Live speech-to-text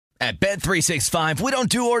At Bet365, we don't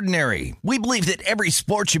do ordinary. We believe that every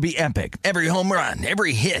sport should be epic. Every home run,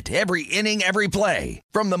 every hit, every inning, every play.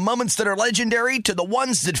 From the moments that are legendary to the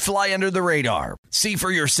ones that fly under the radar. See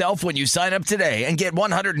for yourself when you sign up today and get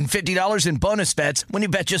 $150 in bonus bets when you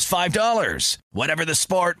bet just $5. Whatever the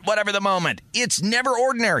sport, whatever the moment, it's never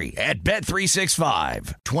ordinary at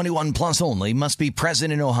Bet365. 21 plus only. Must be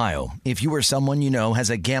present in Ohio. If you or someone you know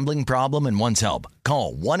has a gambling problem and wants help,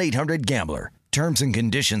 call 1-800-GAMBLER. Terms and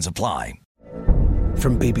conditions apply.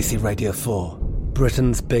 From BBC Radio 4,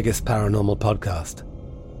 Britain's biggest paranormal podcast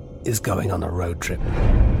is going on a road trip.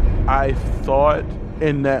 I thought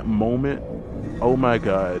in that moment, oh my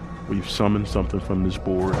God, we've summoned something from this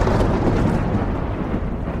board.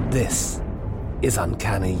 This is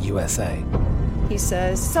Uncanny USA. He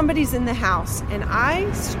says, somebody's in the house, and I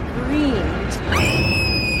screamed.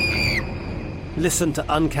 Listen to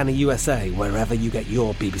Uncanny USA wherever you get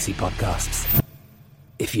your BBC podcasts,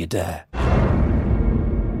 if you dare.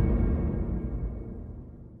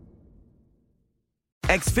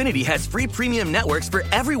 Xfinity has free premium networks for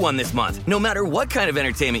everyone this month, no matter what kind of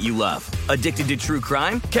entertainment you love. Addicted to true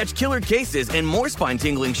crime? Catch killer cases and more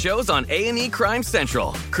spine-tingling shows on A&E Crime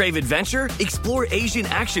Central. Crave adventure? Explore Asian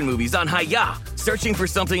action movies on Hi-YAH. Searching for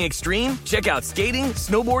something extreme? Check out skating,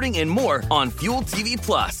 snowboarding, and more on Fuel TV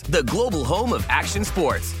Plus, the global home of action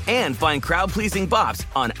sports. And find crowd-pleasing bops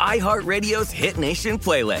on iHeartRadio's Hit Nation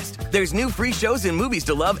playlist. There's new free shows and movies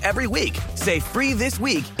to love every week. Say free this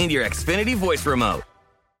week in your Xfinity voice remote.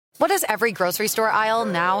 What does every grocery store aisle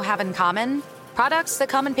now have in common? Products that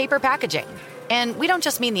come in paper packaging. And we don't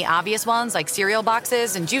just mean the obvious ones like cereal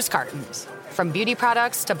boxes and juice cartons. From beauty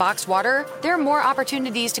products to boxed water, there are more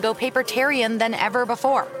opportunities to go papertarian than ever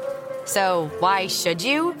before. So why should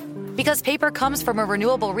you? Because paper comes from a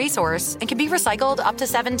renewable resource and can be recycled up to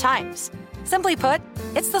 7 times. Simply put,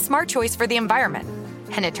 it's the smart choice for the environment.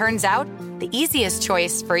 And it turns out, the easiest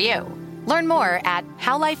choice for you. Learn more at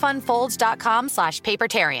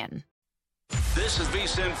howlifeunfolds.com/papertarian. This is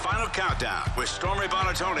VSiN Final Countdown with Stormy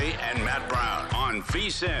Buonantony and Matt Brown on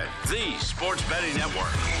VSiN, the Sports Betting Network.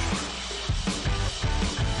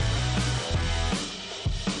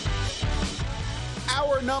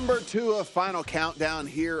 Hour number 2 of Final Countdown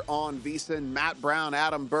here on VSiN. Matt Brown,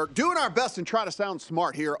 Adam Burke, doing our best and try to sound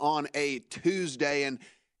smart here on a Tuesday. And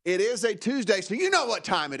it is a Tuesday, so you know what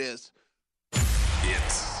time it is.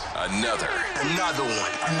 It's another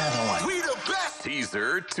one. We the best.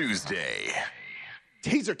 Teaser Tuesday.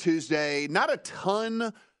 Teaser Tuesday. Not a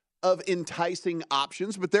ton of enticing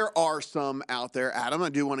options, but there are some out there. Adam, I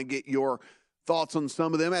do want to get your thoughts on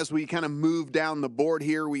some of them. As we kind of move down the board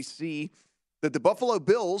here, we see that the Buffalo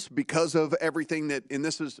Bills, because of everything that, and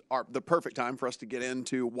this is the perfect time for us to get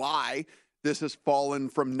into why this has fallen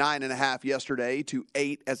from 9.5 yesterday to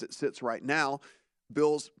 8 as it sits right now.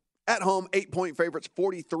 Bills at home, 8-point favorites,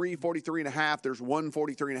 43.5. There's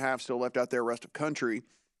 143.5 still left out there, rest of country.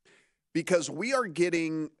 Because we are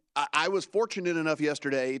getting, I was fortunate enough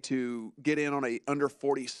yesterday to get in on a under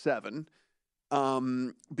 47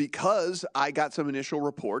 because I got some initial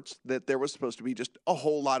reports that there was supposed to be just a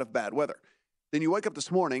whole lot of bad weather. Then you wake up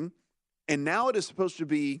this morning, and now it is supposed to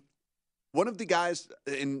be one of the guys,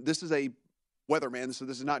 and this is a weatherman, so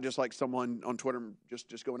this is not just like someone on Twitter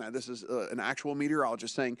just going at. This is an actual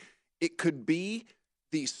meteorologist saying it could be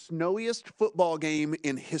the snowiest football game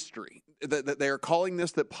in history. That they are calling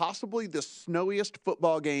this that possibly the snowiest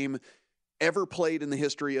football game ever played in the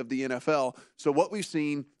history of the NFL. So what we've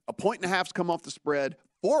seen, 1.5's come off the spread,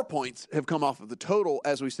 4 points have come off of the total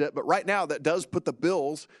as we sit. But right now that does put the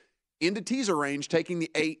Bills into teaser range, taking the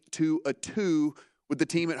 8 to a 2 with the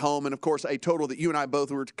team at home. And, of course, a total that you and I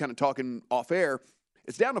both were kind of talking off air.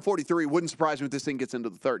 It's down to 43. Wouldn't surprise me if this thing gets into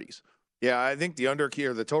the 30s. Yeah, I think the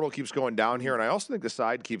the total keeps going down here. And I also think the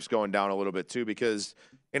side keeps going down a little bit, too, because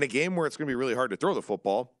in a game where it's going to be really hard to throw the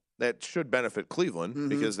football, that should benefit Cleveland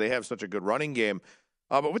because they have such a good running game.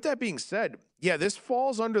 But with that being said, yeah, this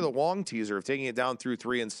falls under the long teaser of taking it down through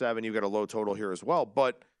 3 and 7. You've got a low total here as well.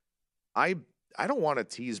 But I don't want to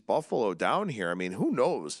tease Buffalo down here. I mean, who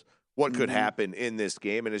knows what could happen in this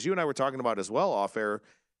game? And as you and I were talking about as well off air,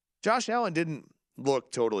 Josh Allen didn't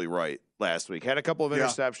look totally right last week. Had a couple of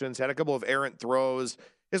interceptions, had a couple of errant throws.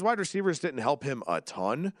 His wide receivers didn't help him a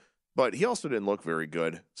ton, but he also didn't look very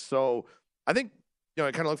good. So I think,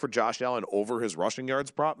 I kind of look for Josh Allen over his rushing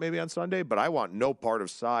yards prop maybe on Sunday, but I want no part of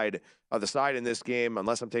the side in this game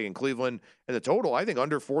unless I'm taking Cleveland. And the total, I think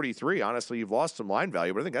under 43. Honestly, you've lost some line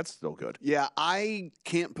value, but I think that's still good. Yeah, I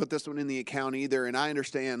can't put this one in the account either, and I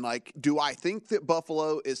understand, do I think that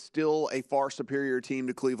Buffalo is still a far superior team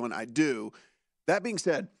to Cleveland? I do. That being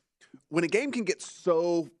said, when a game can get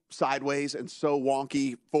so sideways and so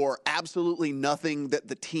wonky for absolutely nothing that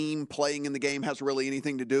the team playing in the game has really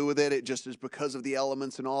anything to do with it, it just is because of the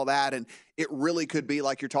elements and all that. And it really could be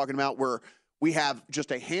like you're talking about where we have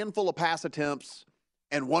just a handful of pass attempts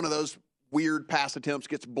and one of those weird pass attempts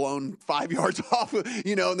gets blown 5 yards off, and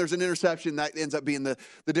there's an interception that ends up being the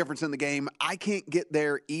difference in the game. I can't get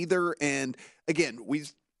there either. And again,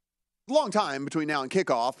 long time between now and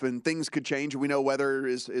kickoff, and things could change. We know weather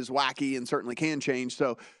is wacky and certainly can change.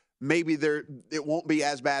 So maybe it won't be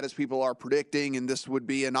as bad as people are predicting, and this would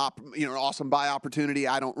be an awesome buy opportunity.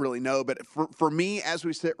 I don't really know, but for me, as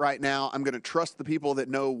we sit right now, I'm going to trust the people that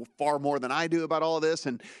know far more than I do about all of this,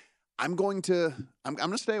 and I'm going to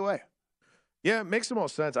stay away. Yeah, it makes the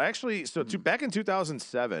most sense. Back in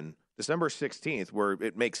 2007, December 16th, where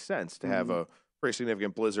it makes sense to have a pretty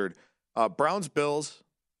significant blizzard, Browns-Bills.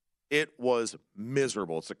 It was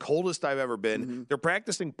miserable. It's the coldest I've ever been. Mm-hmm. They're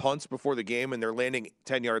practicing punts before the game, and they're landing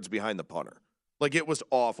 10 yards behind the punter. Like, it was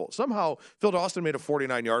awful. Somehow, Phil Dawson made a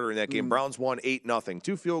 49-yarder in that game. Browns won 8-0.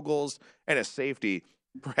 2 field goals and a safety.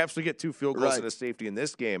 Perhaps we get 2 field goals and a safety in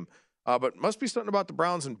this game. But must be something about the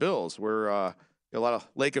Browns and Bills where a lot of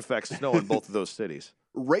lake effect snow in both of those cities.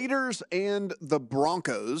 Raiders and the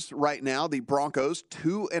Broncos right now. The Broncos,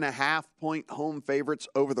 2.5-point home favorites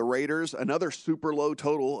over the Raiders. Another super low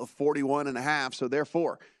total of 41.5. So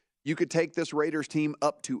therefore, you could take this Raiders team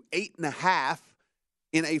up to 8.5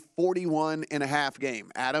 in a 41.5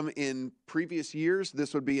 game. Adam, in previous years,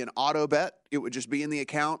 this would be an auto bet. It would just be in the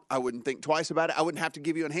account. I wouldn't think twice about it. I wouldn't have to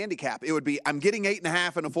give you a handicap. It would be, I'm getting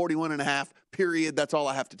 8.5 in a 41.5, period. That's all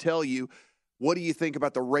I have to tell you. What do you think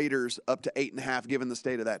about the Raiders up to 8.5, given the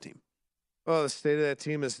state of that team? Well, the state of that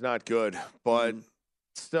team is not good, but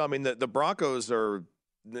still, I mean, the Broncos are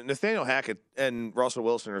 – Nathaniel Hackett and Russell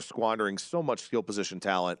Wilson are squandering so much skill position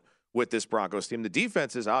talent with this Broncos team. The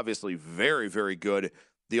defense is obviously very, very good.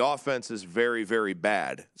 The offense is very, very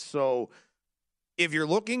bad. So if you're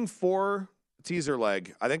looking for a teaser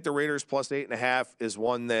leg, I think the Raiders plus 8.5 is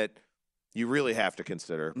one that – you really have to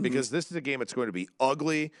consider because this is a game that's going to be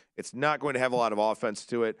ugly. It's not going to have a lot of offense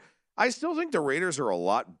to it. I still think the Raiders are a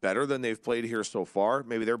lot better than they've played here so far.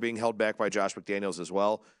 Maybe they're being held back by Josh McDaniels as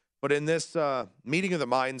well. But in this meeting of the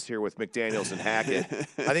minds here with McDaniels and Hackett,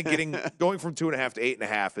 I think going from 2.5 to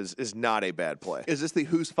 8.5 is not a bad play. Is this the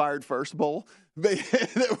Who's Fired First Bowl? Well,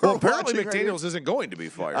 apparently McDaniels isn't going to be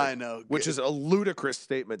fired. I know. Which is a ludicrous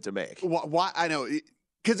statement to make. Why? I know.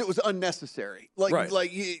 Because it was unnecessary.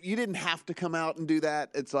 Like you didn't have to come out and do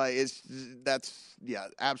that. It's like that's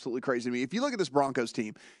absolutely crazy to me. If you look at this Broncos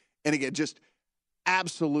team, and again, just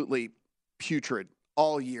absolutely putrid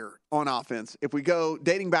all year on offense. If we go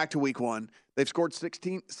dating back to week 1, they've scored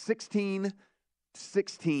 16,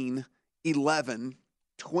 11,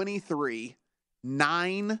 23,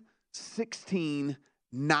 9, 16,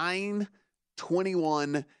 9,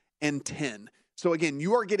 21, and 10. So again,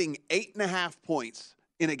 you are getting 8.5 points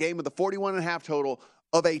in a game with a 41.5 total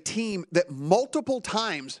of a team that multiple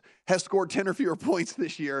times has scored 10 or fewer points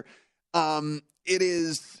this year. It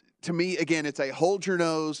is, to me, again, it's a hold your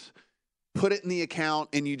nose, put it in the account,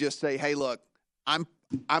 and you just say, hey, look, I'm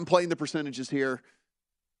playing the percentages here.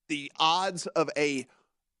 The odds of a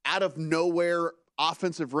out-of-nowhere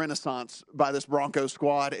offensive renaissance by this Broncos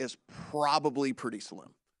squad is probably pretty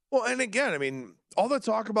slim. Well, and again, I mean, all the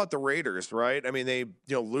talk about the Raiders, right? I mean, they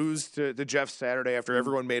lose to Jeff Saturday after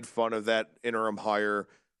everyone made fun of that interim hire.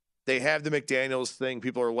 They have the McDaniels thing.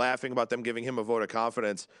 People are laughing about them giving him a vote of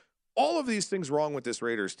confidence. All of these things wrong with this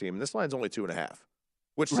Raiders team. This line's only 2.5,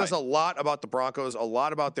 which says a lot about the Broncos, a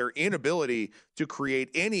lot about their inability to create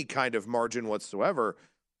any kind of margin whatsoever.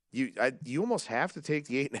 You almost have to take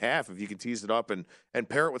the 8.5 if you can tease it up and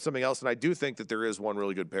pair it with something else. And I do think that there is one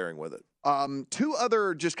really good pairing with it. 2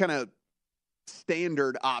 other just kind of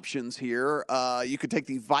standard options here. You could take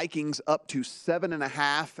the Vikings up to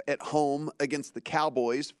 7.5 at home against the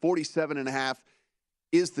Cowboys. 47.5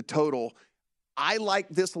 is the total. I like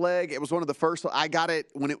this leg. It was one of the first. I got it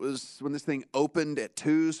when this thing opened at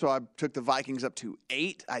 2, so I took the Vikings up to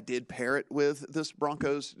 8. I did pair it with this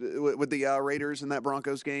Broncos, with the Raiders in that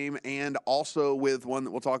Broncos game, and also with one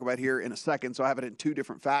that we'll talk about here in a second. So I have it in 2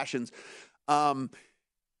 different fashions.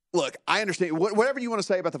 Look, I understand whatever you want to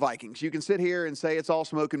say about the Vikings. You can sit here and say it's all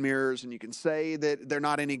smoke and mirrors, and you can say that they're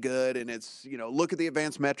not any good, and it's, look at the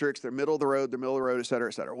advanced metrics, they're middle of the road, et cetera,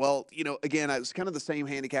 et cetera. Well, again, it's kind of the same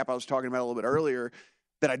handicap I was talking about a little bit earlier,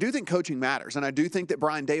 that I do think coaching matters, and I do think that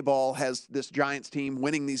Brian Daboll has this Giants team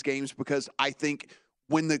winning these games because I think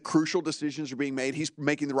when the crucial decisions are being made, he's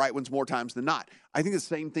making the right ones more times than not. I think the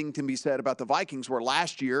same thing can be said about the Vikings, where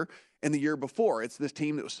last year and the year before, it's this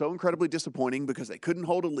team that was so incredibly disappointing because they couldn't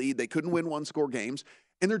hold a lead, they couldn't win one-score games,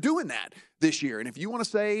 and they're doing that this year. And if you want to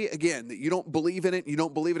say, again, that you don't believe in it, you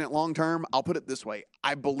don't believe in it long-term, I'll put it this way.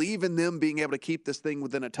 I believe in them being able to keep this thing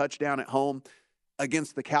within a touchdown at home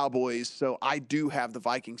against the Cowboys, so I do have the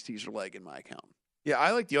Vikings teaser leg in my account. Yeah,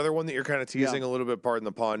 I like the other one that you're kind of teasing a little bit, pardon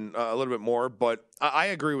the pun, a little bit more. But I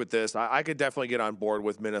agree with this. I could definitely get on board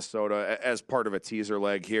with Minnesota as part of a teaser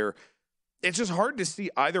leg here. It's just hard to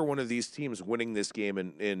see either one of these teams winning this game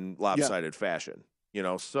in lopsided fashion.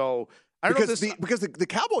 So I don't know. Because the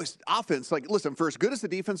Cowboys offense, like, listen, for as good as the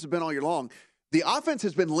defense has been all year long, the offense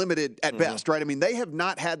has been limited at best, right? I mean, they have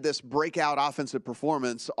not had this breakout offensive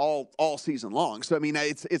performance all season long. So, I mean,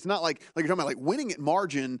 it's not like you're talking about, like, winning at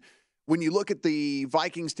margin. When you look at the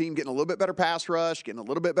Vikings team getting a little bit better pass rush, getting a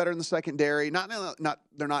little bit better in the secondary,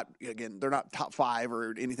 they're not top 5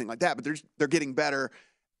 or anything like that, but they're getting better.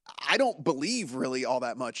 I don't believe really all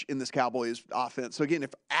that much in this Cowboys offense. So again,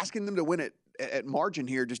 if asking them to win it at margin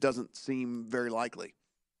here just doesn't seem very likely.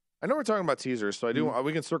 I know we're talking about teasers, so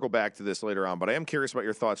we can circle back to this later on, but I am curious about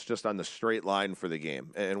your thoughts just on the straight line for the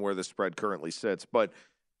game and where the spread currently sits. But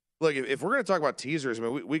look, if we're going to talk about teasers, I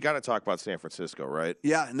mean, we got to talk about San Francisco, right?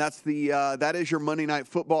 Yeah, and that's that is your Monday Night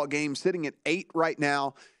Football game, sitting at 8 right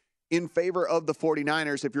now in favor of the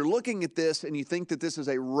 49ers. If you're looking at this and you think that this is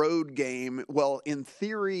a road game, well, in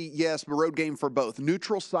theory, yes, a road game for both.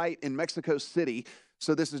 Neutral site in Mexico City,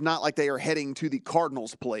 so this is not like they are heading to the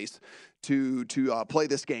Cardinals' place to play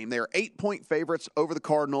this game. They are 8-point favorites over the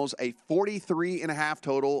Cardinals, a 43.5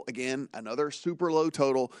 total. Again, another super low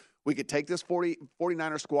total. We could take this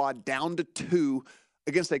 49er squad down to 2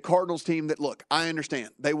 against a Cardinals team that, look, I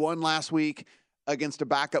understand. They won last week against a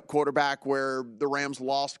backup quarterback where the Rams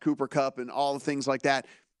lost Cooper Kupp and all the things like that.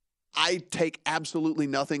 I take absolutely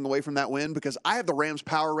nothing away from that win because I have the Rams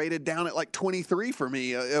power rated down at like 23 for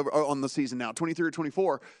me on the season now, 23 or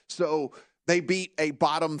 24. So they beat a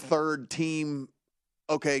bottom third team.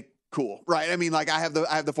 Okay, cool. Right. I mean, like I have the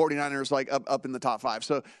 49ers like up in the top 5.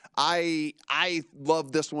 So I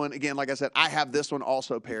love this one. Again, like I said, I have this one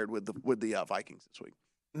also paired with the Vikings this week.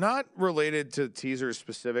 Not related to teasers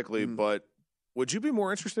specifically, but would you be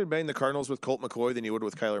more interested in betting the Cardinals with Colt McCoy than you would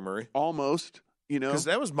with Kyler Murray? Almost, Because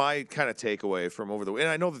that was my kind of takeaway from over the week. And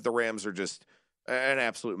I know that the Rams are just an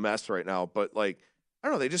absolute mess right now, but like, I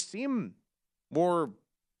don't know, they just seem more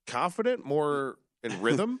confident, more in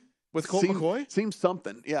rhythm with Colt McCoy. Seems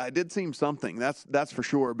something. Yeah, it did seem something. That's for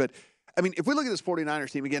sure. But I mean, if we look at this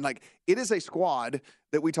 49ers team again, like it is a squad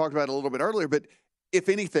that we talked about a little bit earlier, but if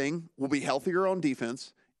anything, will be healthier on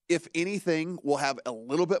defense. If anything, we'll have a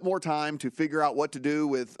little bit more time to figure out what to do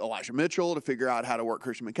with Elijah Mitchell, to figure out how to work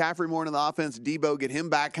Christian McCaffrey more into the offense. Debo, get him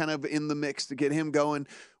back kind of in the mix to get him going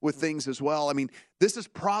with things as well. I mean, this is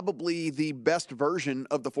probably the best version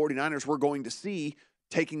of the 49ers we're going to see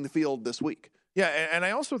taking the field this week. Yeah, and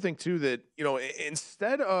I also think, too, that,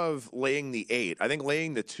 instead of laying the 8, I think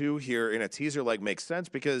laying the 2 here in a teaser leg makes sense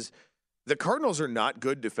because the Cardinals are not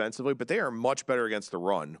good defensively, but they are much better against the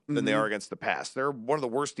run than they are against the pass. They're one of the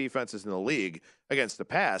worst defenses in the league against the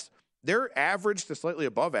pass. They're average to slightly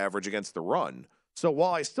above average against the run. So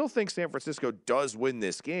while I still think San Francisco does win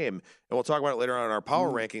this game, and we'll talk about it later on in our power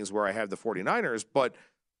rankings where I have the 49ers, but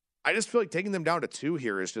I just feel like taking them down to 2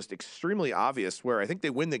 here is just extremely obvious where I think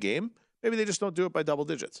they win the game. Maybe they just don't do it by double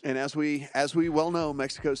digits. And as we well know,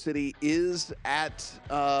 Mexico City is at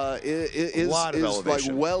a lot of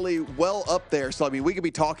elevation, like well up there. So I mean, we could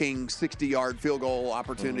be talking 60-yard field goal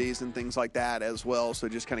opportunities and things like that as well. So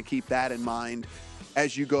just kind of keep that in mind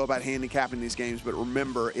as you go about handicapping these games. But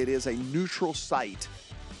remember, it is a neutral site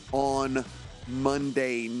on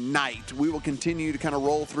Monday night. We will continue to kind of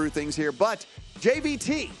roll through things here, but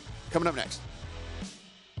JVT coming up next.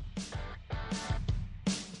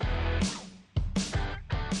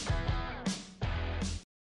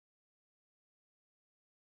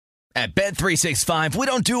 At Bet365, we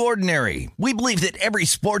don't do ordinary. We believe that every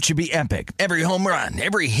sport should be epic. Every home run,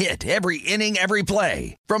 every hit, every inning, every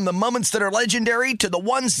play. From the moments that are legendary to the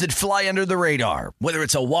ones that fly under the radar. Whether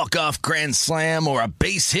it's a walk-off grand slam or a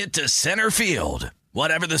base hit to center field.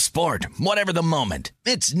 Whatever the sport, whatever the moment.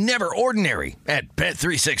 It's never ordinary at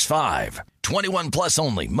Bet365. 21 plus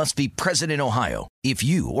only. Must be present in Ohio. If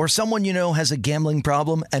you or someone you know has a gambling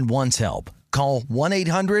problem and wants help, call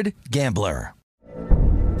 1-800-GAMBLER.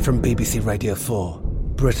 From BBC Radio 4,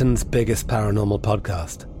 Britain's biggest paranormal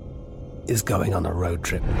podcast is going on a road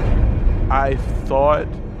trip. I thought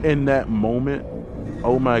in that moment,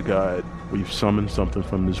 oh my God, we've summoned something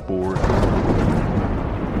from this board.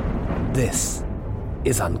 This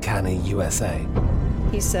is Uncanny USA.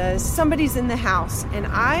 He says, somebody's in the house, and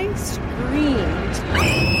I screamed.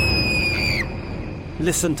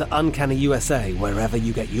 Listen to Uncanny USA wherever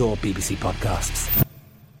you get your BBC podcasts,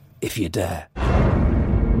 if you dare.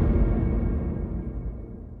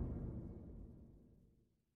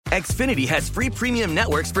 Xfinity has free premium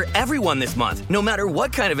networks for everyone this month, no matter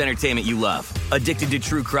what kind of entertainment you love. Addicted to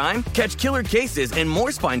true crime? Catch killer cases and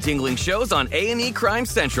more spine-tingling shows on A&E Crime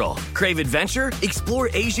Central. Crave adventure? Explore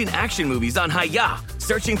Asian action movies on Hi-YAH.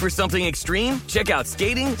 Searching for something extreme? Check out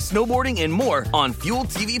skating, snowboarding, and more on Fuel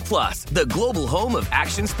TV Plus, the global home of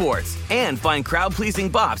action sports. And find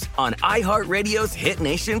crowd-pleasing bops on iHeartRadio's Hit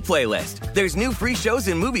Nation playlist. There's new free shows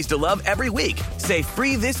and movies to love every week. Say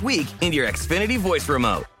free this week in your Xfinity voice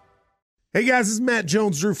remote. Hey guys, this is Matt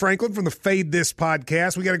Jones, Drew Franklin from the Fade This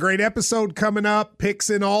podcast. We got a great episode coming up, picks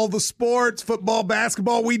in all the sports, football,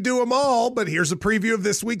 basketball, we do them all, but here's a preview of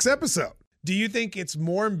this week's episode. Do you think it's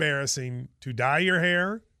more embarrassing to dye your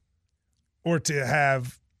hair or to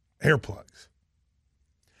have hair plugs?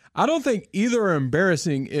 I don't think either are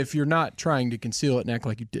embarrassing if you're not trying to conceal it and act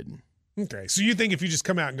like you didn't. Okay, so you think if you just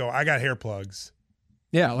come out and go, I got hair plugs.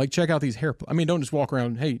 Yeah, like check out these hair plugs. I mean, don't just walk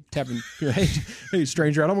around, hey, tapping, hey,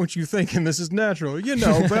 stranger, I don't want you thinking this is natural, but I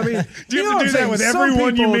mean. Do you have to do that with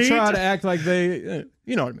everyone you meet? Some people try to act like they,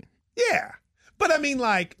 you know what I mean. Yeah, but I mean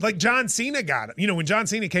like John Cena got it. When John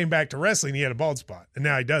Cena came back to wrestling, he had a bald spot, and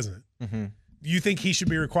now he doesn't. Mm-hmm. You think he should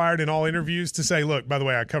be required in all interviews to say, look, by the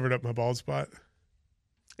way, I covered up my bald spot?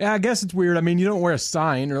 Yeah, I guess it's weird. I mean, you don't wear a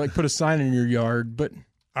sign or put a sign in your yard, but.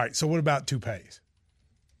 All right, so what about toupees?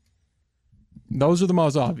 Those are the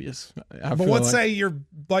most obvious. But let's say you're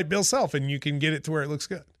like Bill Self and you can get it to where it looks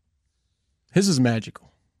good. His is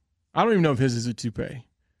magical. I don't even know if his is a toupee.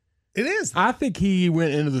 It is. I think he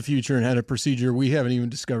went into the future and had a procedure we haven't even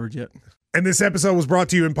discovered yet. And this episode was brought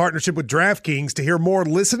to you in partnership with DraftKings. To hear more,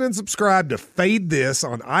 listen and subscribe to Fade This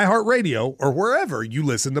on iHeartRadio or wherever you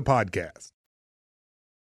listen to podcasts.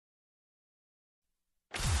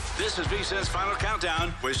 This is VSiN's Final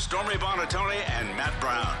Countdown with Stormy Buonantony and Matt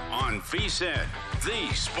Brown on VSiN,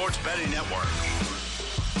 the Sports Betting Network.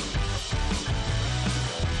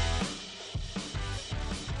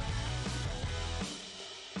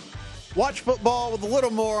 Watch football with a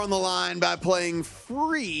little more on the line by playing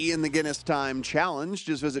free in the Guinness Time Challenge.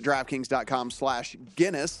 Just visit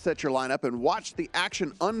DraftKings.com/Guinness, set your lineup, and watch the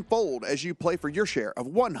action unfold as you play for your share of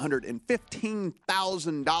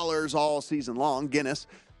 $115,000 all season long. Guinness,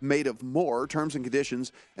 made of more. Terms and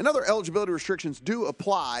conditions and other eligibility restrictions do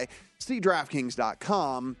apply. See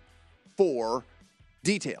DraftKings.com for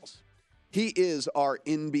details. He is our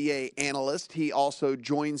NBA analyst. He also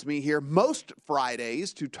joins me here most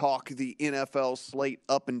Fridays to talk the NFL slate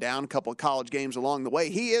up and down, a couple of college games along the way.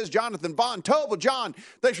 He is Jonathan Von Tobel. John,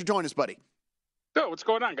 thanks for joining us, buddy. So, what's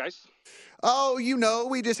going on, guys? Oh,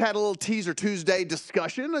 we just had a little Teaser Tuesday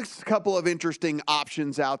discussion. A couple of interesting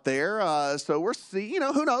options out there. So we're seeing,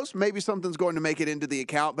 who knows? Maybe something's going to make it into the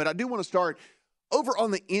account. But I do want to start over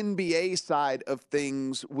on the NBA side of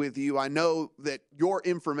things with you. I know that your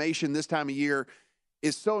information this time of year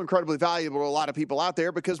is so incredibly valuable to a lot of people out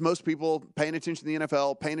there because most people paying attention to the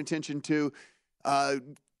NFL, paying attention to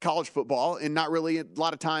college football, and not really a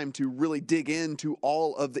lot of time to really dig into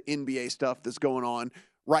all of the NBA stuff that's going on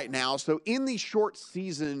right now. So in the short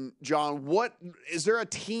season, John, is there a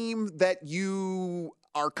team that you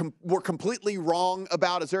were completely wrong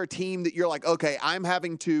about? Is there a team that you're like, okay, I'm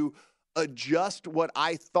having to adjust what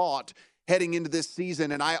I thought heading into this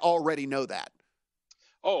season, and I already know that?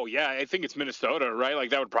 Oh, yeah, I think it's Minnesota, right? Like,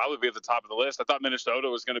 that would probably be at the top of the list. I thought Minnesota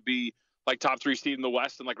was going to be like top 3 seed in the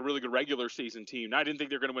West and like a really good regular season team. Now, I didn't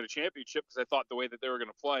think they were going to win a championship because I thought the way that they were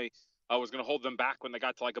going to play was going to hold them back when they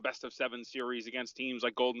got to like a best of 7 series against teams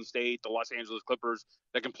like Golden State, the Los Angeles Clippers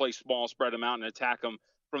that can play small, spread them out, and attack them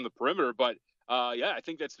from the perimeter. But yeah, I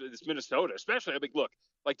think it's Minnesota, especially. I mean, look,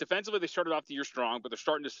 like defensively, they started off the year strong, but they're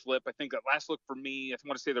starting to slip. I think that last look for me, I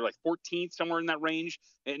want to say they're like 14th, somewhere in that range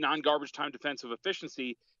in non-garbage time defensive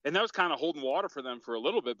efficiency. And that was kind of holding water for them for a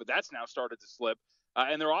little bit, but that's now started to slip.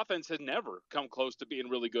 And their offense has never come close to being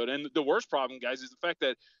really good. And the worst problem, guys, is the fact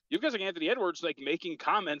that you guys like Anthony Edwards, like making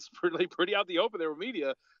comments pretty out the open there with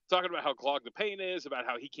media, talking about how clogged the paint is, about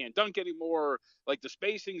how he can't dunk anymore, like the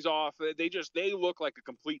spacing's off. They look like a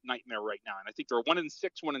complete nightmare right now. And I think they're 1-6,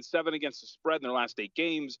 1-7 against the spread in their last 8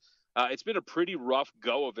 games. It's been a pretty rough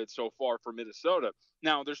go of it so far for Minnesota.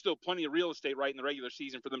 Now, there's still plenty of real estate right in the regular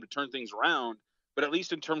season for them to turn things around. But at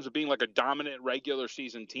least in terms of being like a dominant regular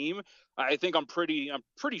season team, I think I'm pretty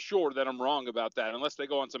sure that I'm wrong about that. Unless they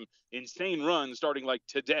go on some insane run starting like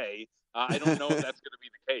today, I don't know if that's going to be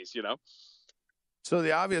the case, So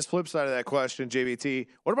the obvious flip side of that question, JVT,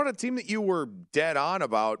 what about a team that you were dead on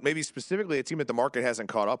about, maybe specifically a team that the market hasn't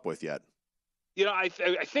caught up with yet? I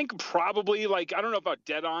think probably, like, I don't know about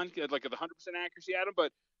dead on, like at 100% accuracy, Adam,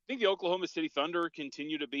 but I think the Oklahoma City Thunder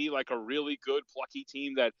continue to be like a really good, plucky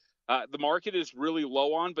team that the market is really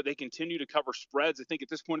low on, but they continue to cover spreads. I think at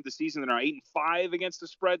this point of the season, they're now 8-5 against the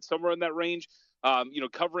spread, somewhere in that range,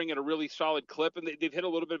 covering at a really solid clip. And they've hit a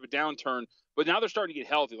little bit of a downturn, but now they're starting to get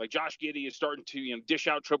healthy. Like Josh Giddey is starting to, dish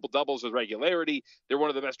out triple doubles with regularity. They're one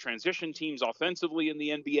of the best transition teams offensively in the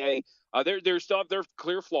NBA. They still have their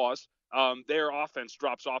clear flaws. Their offense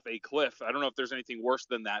drops off a cliff. I don't know if there's anything worse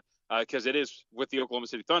than that because it is with the Oklahoma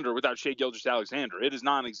City Thunder without Shai Gilgeous-Alexander. It is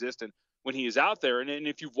non-existent when he is out there. And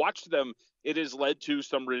if you've watched them, it has led to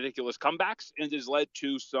some ridiculous comebacks and it has led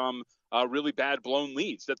to some really bad blown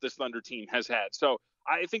leads that this Thunder team has had. So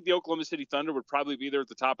I think the Oklahoma City Thunder would probably be there at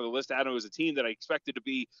the top of the list. Adam was a team that I expected to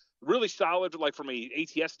be really solid, like from a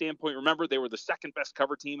ATS standpoint. Remember, they were the second best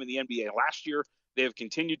cover team in the NBA last year. They have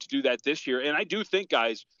continued to do that this year. And I do think,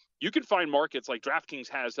 guys, you can find markets like DraftKings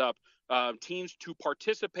has up teams to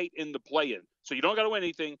participate in the play-in. So you don't got to win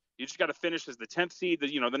anything. You just got to finish as the 10th seed, the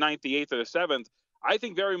 9th, the 8th, or the 7th. I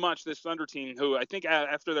think very much this Thunder team, who I think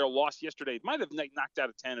after their loss yesterday might have knocked out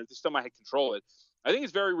of 10, or they still might have control it. I think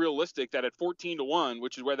it's very realistic that at 14-1,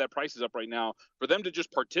 which is where that price is up right now, for them to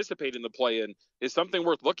just participate in the play-in is something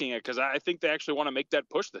worth looking at because I think they actually want to make that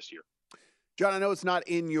push this year. John, I know it's not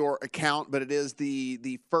in your account, but it is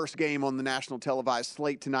the first game on the national televised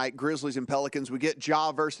slate tonight. Grizzlies and Pelicans. We get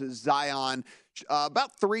Ja versus Zion.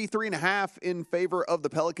 About 3.5 in favor of the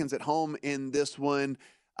Pelicans at home in this one.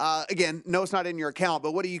 Again, no, it's not in your account,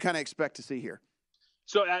 but what do you kind of expect to see here?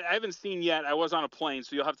 So I haven't seen yet. I was on a plane,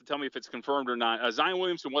 so you'll have to tell me if it's confirmed or not. Zion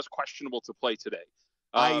Williamson was questionable to play today.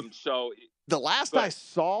 The last I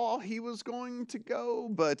saw, he was going to go,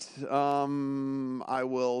 but I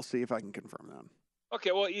will see if I can confirm that.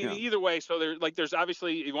 Okay, well, either way, so there's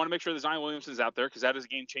obviously you want to make sure that Zion Williamson's out there because that is a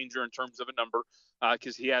game changer in terms of a number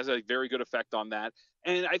because he has a very good effect on that.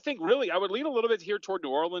 And I think really I would lean a little bit here toward New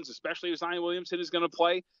Orleans, especially if Zion Williamson is going to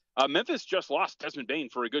play. Memphis just lost Desmond Bane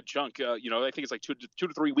for a good chunk. I think it's like 2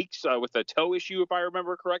 to 3 weeks with a toe issue, if I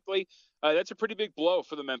remember correctly. That's a pretty big blow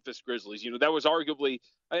for the Memphis Grizzlies. That was arguably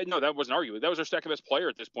that wasn't arguably. That was their second best player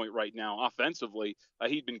at this point right now offensively.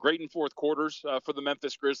 He'd been great in fourth quarters for the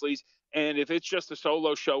Memphis Grizzlies. And if it's just a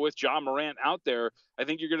solo show with Ja Morant out there, I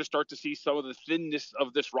think you're going to start to see some of the thinness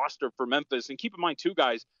of this roster for Memphis. And keep in mind, too,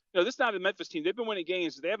 guys, this is not a Memphis team. They've been winning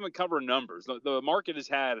games. They haven't been covering numbers. The market has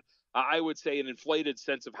had, I would say, an inflated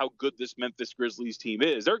sense of how good this Memphis Grizzlies team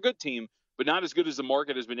is. They're a good team, but not as good as the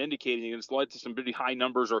market has been indicating. And it's led to some pretty high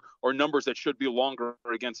numbers or numbers that should be longer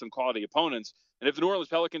against some quality opponents. And if the New Orleans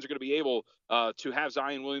Pelicans are going to be able to have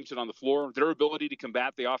Zion Williamson on the floor, their ability to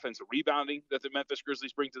combat the offensive rebounding that the Memphis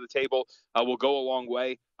Grizzlies bring to the table will go a long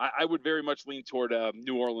way. I would very much lean toward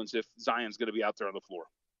New Orleans if Zion's going to be out there on the floor.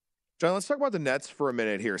 John, let's talk about the Nets for a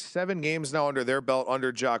minute here. 7 games now under their belt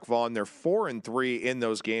under Jacque Vaughn. They're 4-3 in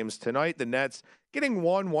those games. Tonight, the Nets getting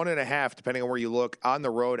 1.5, depending on where you look, on the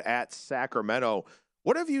road at Sacramento.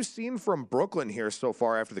 What have you seen from Brooklyn here so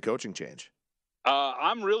far after the coaching change?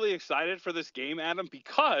 I'm really excited for this game, Adam,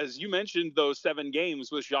 because you mentioned those 7 games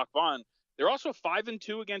with Jacque Vaughn. They're also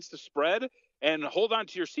 5-2 against the spread. And hold on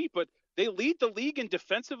to your seat, but they lead the league in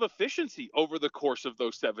defensive efficiency over the course of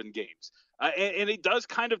those 7 games. And it does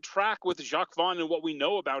kind of track with Jacque Vaughn and what we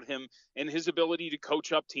know about him and his ability to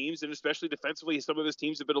coach up teams, and especially defensively, some of his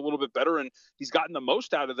teams have been a little bit better, and he's gotten the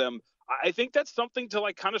most out of them. I think that's something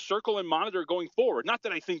to kind of circle and monitor going forward. Not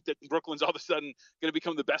that I think that Brooklyn's all of a sudden going to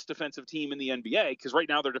become the best defensive team in the NBA, because right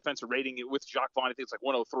now their defensive rating with Jacque Vaughn, I think it's like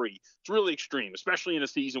 103. It's really extreme, especially in a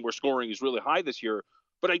season where scoring is really high this year.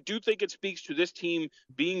 But I do think it speaks to this team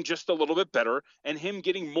being just a little bit better and him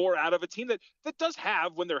getting more out of a team that does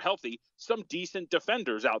have, when they're healthy, some decent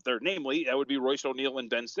defenders out there. Namely, that would be Royce O'Neal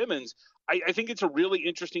and Ben Simmons. I think it's a really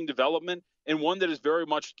interesting development and one that is very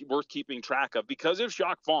much worth keeping track of, because if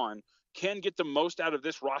Jacque Vaughn can get the most out of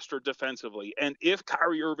this roster defensively, and if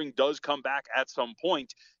Kyrie Irving does come back at some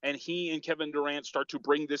point and he and Kevin Durant start to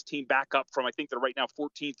bring this team back up from, I think they're right now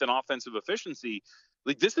 14th in offensive efficiency,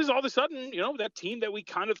 like this is all of a sudden, that team that we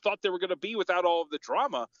kind of thought they were going to be without all of the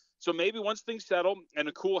drama. So maybe once things settle and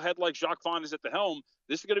a cool head like Jacques Vaughn is at the helm,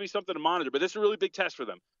 this is going to be something to monitor. But this is a really big test for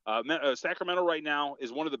them. Sacramento right now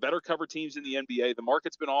is one of the better cover teams in the NBA. The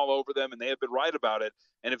market's been all over them, and they have been right about it.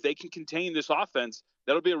 And if they can contain this offense,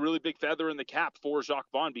 that'll be a really big feather in the cap for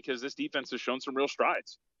Jacques Vaughn, because this defense has shown some real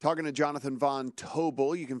strides. Talking to Jonathan Von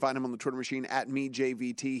Tobel. You can find him on the Twitter machine at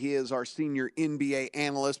MeJVT. He is our senior NBA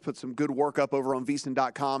analyst. Put some good work up over on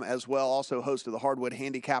VSiN.com as well. Also host of the Hardwood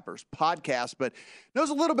Handicappers podcast, but knows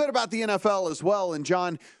a little bit about the NFL as well. And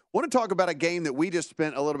John, want to talk about a game that we just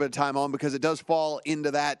spent a little bit of time on because it does fall into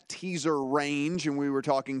that teaser range. And we were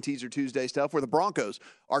talking Teaser Tuesday stuff where the Broncos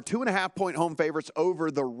are 2.5-point home favorites over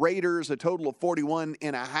the Raiders, a total of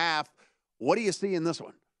 41.5. What do you see in this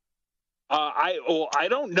one? I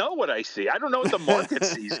don't know what I see. I don't know what the market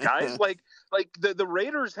sees, guys. Like the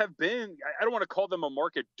Raiders have been, I don't want to call them a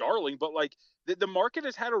market darling, but like the market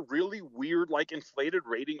has had a really weird, like inflated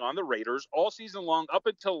rating on the Raiders all season long up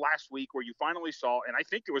until last week, where you finally saw, and I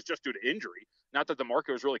think it was just due to injury, not that the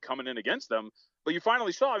market was really coming in against them, but you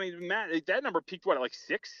finally saw, I mean, Matt, that number peaked at like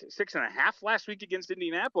 6.5 last week against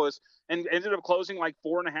Indianapolis and ended up closing like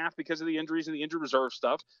 4.5 because of the injuries and the injured reserve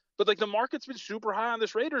stuff. But like the market's been super high on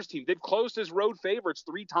this Raiders team. They've closed as road favorites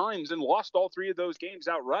 3 times and lost all 3 of those games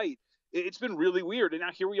outright. It's been really weird. And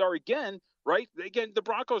now here we are again, right? Again, the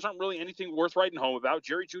Broncos aren't really anything worth writing home about.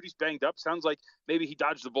 Jerry Jeudy's banged up. Sounds like maybe he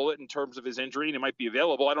dodged the bullet in terms of his injury and it might be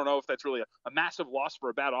available. I don't know if that's really a massive loss for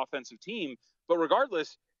a bad offensive team. But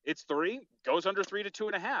regardless, it's 3, goes under 3 to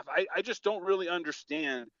 2.5. I just don't really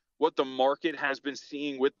understand what the market has been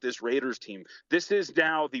seeing with this Raiders team. This is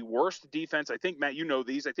now the worst defense. I think, Matt, you know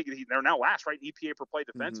these. I think they're now last, right, in EPA per play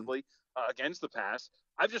defensively against the pass.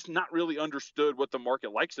 I've just not really understood what the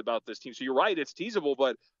market likes about this team. So you're right, it's teasable,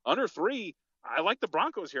 but under 3, I like the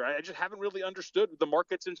Broncos here. I just haven't really understood the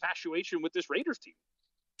market's infatuation with this Raiders team.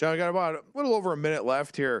 John, I got about a little over a minute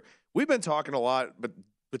left here. We've been talking a lot, but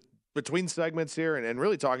between segments here and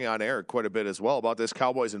really talking on air quite a bit as well about this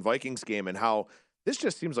Cowboys and Vikings game and how this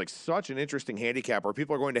just seems like such an interesting handicap where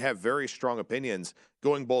people are going to have very strong opinions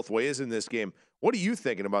going both ways in this game. What are you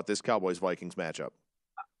thinking about this Cowboys-Vikings matchup?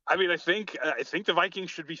 I mean, I think the Vikings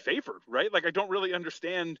should be favored, right? Like, I don't really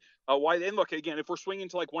understand why. And look, again, if we're swinging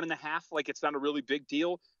to like 1.5, like it's not a really big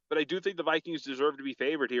deal. But I do think the Vikings deserve to be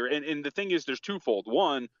favored here. And the thing is, there's twofold.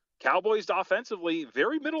 One, Cowboys offensively,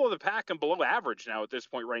 very middle of the pack and below average now at this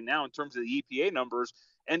point right now in terms of the EPA numbers.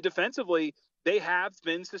 And defensively, they have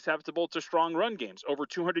been susceptible to strong run games. Over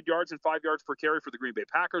 200 yards and 5 yards per carry for the Green Bay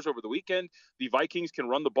Packers over the weekend. The Vikings can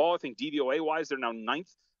run the ball. I think DVOA-wise, they're now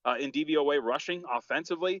 9th in DVOA rushing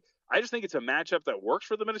offensively. I just think it's a matchup that works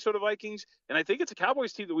for the Minnesota Vikings. And I think it's a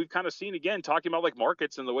Cowboys team that we've kind of seen, again, talking about like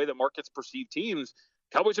markets and the way that markets perceive teams.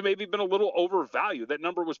 Cowboys have maybe been a little overvalued. That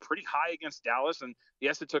number was pretty high against Dallas, and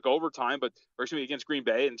yes, it took overtime, against Green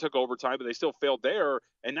Bay, and took overtime, but they still failed there.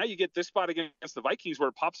 And now you get this spot against the Vikings where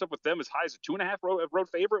it pops up with them as high as a 2.5 road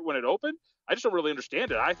favorite when it opened. I just don't really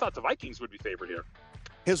understand it. I thought the Vikings would be favored here.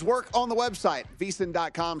 His work on the website,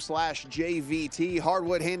 VSiN.com/JVT,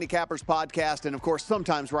 Hardwood Handicappers podcast, and of course,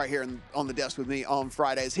 sometimes right here on the desk with me on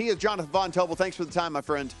Fridays. He is Jonathan Von Tobel. Thanks for the time, my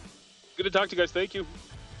friend. Good to talk to you guys. Thank you.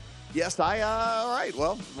 Yes, all right.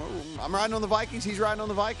 Well, I'm riding on the Vikings. He's riding on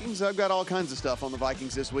the Vikings. I've got all kinds of stuff on the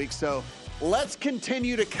Vikings this week. So let's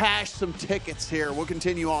continue to cash some tickets here. We'll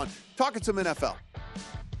continue on talking some NFL.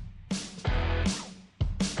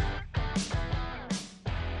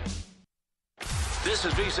 This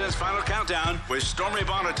is VSiN's Final Countdown with Stormy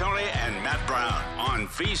Buonantony and Matt Brown on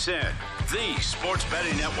VSiN, the sports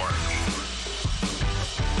betting network.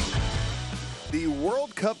 The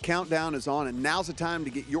World Cup countdown is on, and now's the time to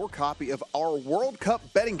get your copy of our World Cup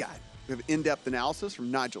betting guide. We have in-depth analysis from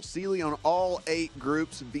Nigel Seeley on all 8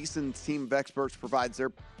 groups. VSiN's team of experts provides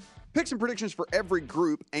their picks and predictions for every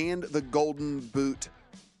group and the Golden Boot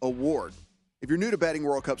Award. If you're new to betting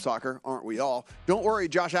World Cup soccer, aren't we all? Don't worry,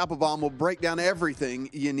 Josh Applebaum will break down everything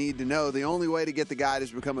you need to know. The only way to get the guide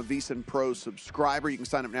is to become a VSiN Pro subscriber. You can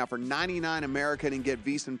sign up now for $99 American and get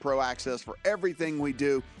VSiN Pro access for everything we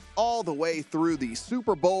do all the way through the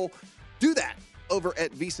Super Bowl. Do that over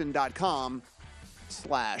at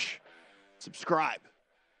VSiN.com/subscribe.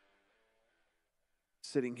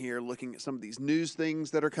 Sitting here looking at some of these news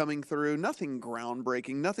things that are coming through. Nothing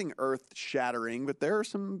groundbreaking, nothing earth-shattering, but there are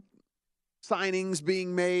some signings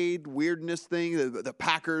being made, weirdness thing. The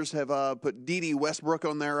Packers have put D.D. Westbrook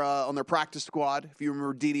on their practice squad, if you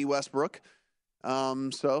remember D.D. Westbrook.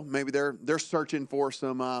 So maybe they're searching for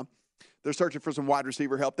some wide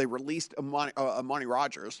receiver help. They released Amani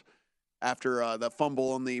Rodgers after the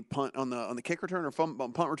fumble on the punt on the kick return or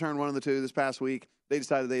punt return, one of the two this past week. They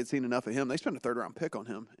decided they had seen enough of him. They spent a 3rd-round pick on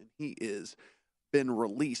him, and he is been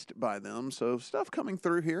released by them. So stuff coming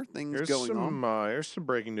through here, things going on. Here's some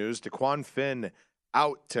breaking news. DeQuan Finn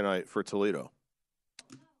out tonight for Toledo.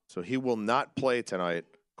 So he will not play tonight,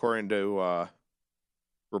 according to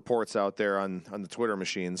reports out there on the Twitter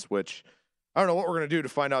machines, which I don't know what we're going to do to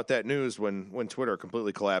find out that news when Twitter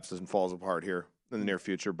completely collapses and falls apart here in the near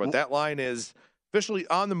future. But that line is officially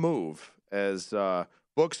on the move as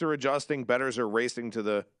books are adjusting, bettors are racing to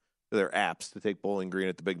their apps to take Bowling Green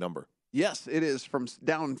at the big number. Yes, it is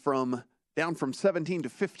down from 17 to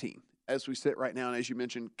 15 as we sit right now, and as you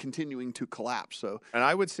mentioned, continuing to collapse. So, and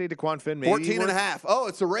I would say DeQuan Finn maybe 14 and a half. Oh,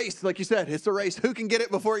 it's a race, like you said. It's a race. Who can get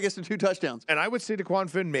it before he gets to 2 touchdowns? And I would say DeQuan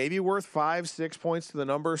Finn maybe worth 5-6 points to the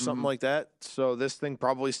number, something like that. So this thing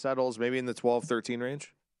probably settles maybe in the 12-13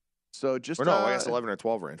 range. So just I guess 11 or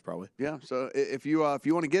 12 range probably. Yeah. So if you want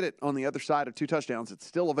to get it on the other side of 2 touchdowns, it's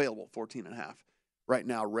still available. 14 and a half. Right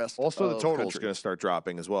now, also the total is going to start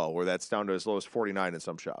dropping as well, where that's down to as low as 49 in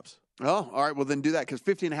some shops. Oh, all right. Well, then do that because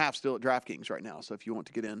 15 and a half still at DraftKings right now. So if you want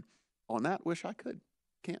to get in on that, wish I could.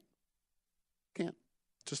 Can't.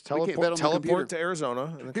 Just teleport to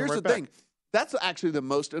Arizona. And here's the thing. That's actually the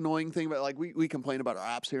most annoying thing about, like, we complain about our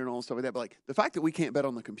apps here and all stuff like that, but like the fact that we can't bet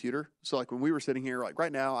on the computer. So like when we were sitting here, like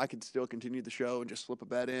right now, I could still continue the show and just slip a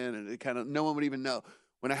bet in, and it kind of no one would even know.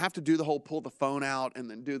 When I have to do the whole pull the phone out and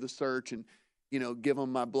then do the search and give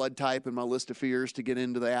them my blood type and my list of fears to get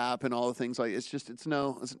into the app and all the things like it's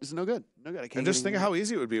no good. No good. I can't. And just think of how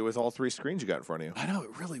easy it would be with all 3 screens you got in front of you. I know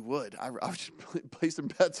it really would. I would just play some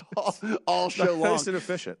bets all show long. Nice and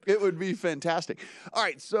efficient. It would be fantastic. All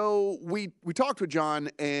right, so we talked with John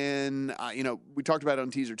and we talked about it on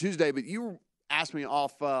Teaser Tuesday, but you asked me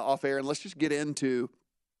off air, and let's just get into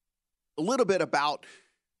a little bit about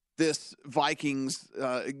this Vikings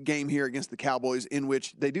game here against the Cowboys, in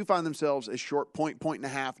which they do find themselves a short point and a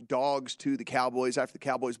half dogs to the Cowboys after the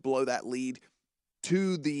Cowboys blow that lead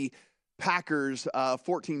to the Packers,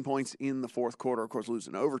 14 points in the fourth quarter, of course,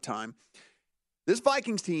 losing overtime. This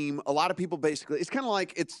Vikings team, a lot of people basically, it's kind of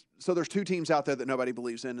like so there's 2 teams out there that nobody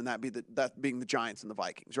believes in, and that being the Giants and the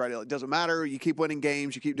Vikings, right? It doesn't matter. You keep winning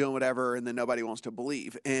games, you keep doing whatever, and then nobody wants to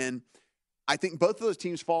believe. And I think both of those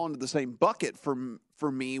teams fall into the same bucket for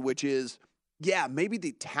me, which is, maybe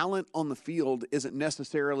the talent on the field isn't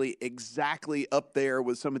necessarily exactly up there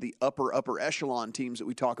with some of the upper echelon teams that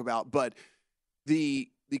we talk about, but the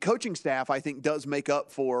coaching staff, I think, does make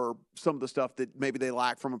up for some of the stuff that maybe they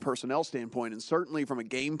lack from a personnel standpoint, and certainly from a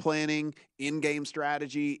game planning, in-game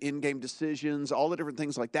strategy, in-game decisions, all the different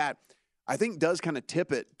things like that, I think does kind of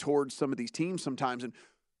tip it towards some of these teams sometimes. And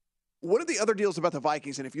one of the other deals about the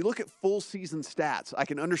Vikings, and if you look at full season stats, I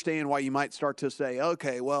can understand why you might start to say,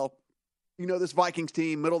 okay, well, this Vikings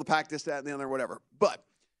team, middle of the pack, this, that, and the other, whatever. But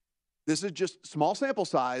this is just small sample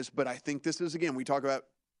size, but I think this is, again, we talk about,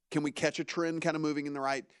 can we catch a trend kind of moving in the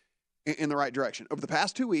right direction? Over the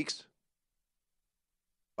past 2 weeks,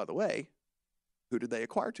 by the way, who did they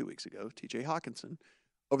acquire 2 weeks ago? TJ Hawkinson.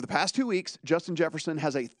 Over the past 2 weeks, Justin Jefferson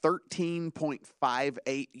has a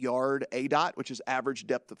 13.58 yard ADOT, which is average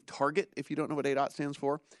depth of target, if you don't know what ADOT stands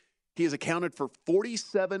for. He has accounted for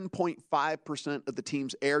 47.5% of the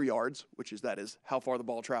team's air yards, which is how far the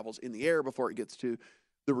ball travels in the air before it gets to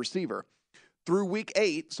the receiver. Through week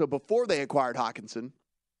 8, so before they acquired Hawkinson,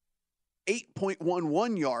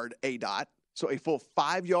 8.11 yard ADOT, so a full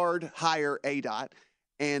 5 yard higher ADOT,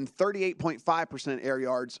 and 38.5% air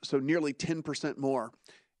yards, so nearly 10% more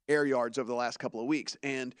air yards over the last couple of weeks.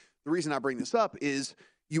 And the reason I bring this up is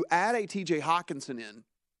you add a TJ Hawkinson in,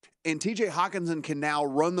 and TJ Hawkinson can now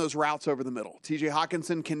run those routes over the middle. TJ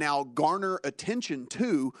Hawkinson can now garner attention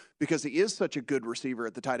too, because he is such a good receiver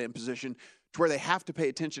at the tight end position, to where they have to pay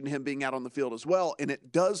attention to him being out on the field as well. And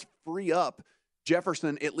it does free up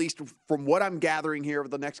Jefferson, at least from what I'm gathering here over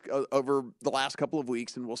the last couple of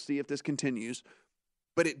weeks, and we'll see if this continues.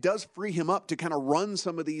 But it does free him up to kind of run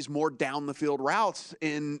some of these more down the field routes.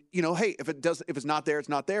 And, hey, if it's not there, it's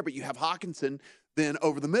not there. But you have Hawkinson then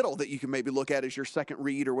over the middle that you can maybe look at as your second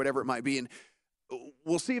read or whatever it might be. And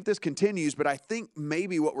we'll see if this continues. But I think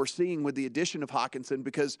maybe what we're seeing with the addition of Hawkinson,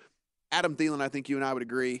 because Adam Thielen, I think you and I would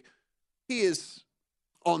agree, he is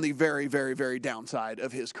on the very, very, very downside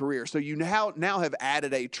of his career. So you now have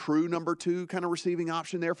added a true number 2 kind of receiving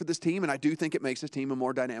option there for this team. And I do think it makes this team a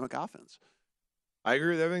more dynamic offense. I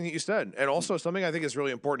agree with everything that you said. And also something I think is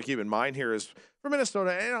really important to keep in mind here is for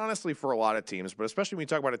Minnesota, and honestly for a lot of teams, but especially when you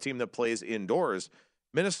talk about a team that plays indoors,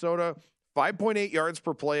 Minnesota, 5.8 yards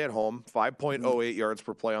per play at home, 5.08 yards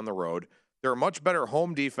per play on the road. They're a much better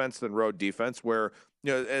home defense than road defense, where,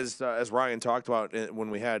 as Ryan talked about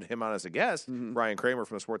when we had him on as a guest, Ryan Kramer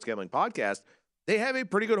from the Sports Gambling Podcast, they have a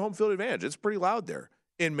pretty good home field advantage. It's pretty loud there.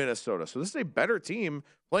 in Minnesota. So this is a better team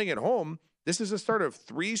playing at home. This is the start of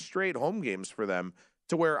 3 straight home games for them,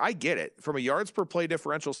 to where I get it. From a yards per play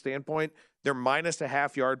differential standpoint, they're minus a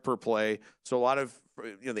half yard per play. So a lot of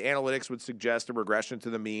the analytics would suggest a regression to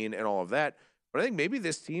the mean and all of that. But I think maybe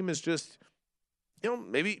this team is just,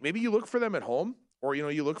 maybe you look for them at home, or,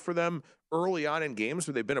 you look for them early on in games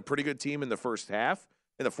where they've been a pretty good team in the first half.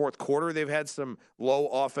 In the fourth quarter, they've had some low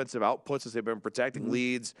offensive outputs as they've been protecting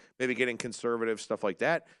leads, maybe getting conservative, stuff like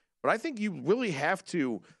that. But I think you really have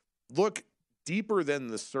to look deeper than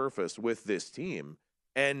the surface with this team.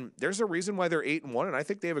 And there's a reason why they're 8-1, and I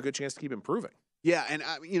think they have a good chance to keep improving. Yeah, and,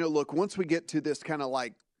 look, once we get to this kind of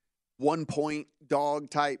like 1-point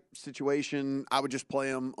dog type situation, I would just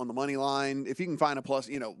play them on the money line. If you can find a plus,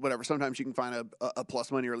 whatever, sometimes you can find a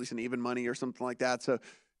plus money or at least an even money or something like that. So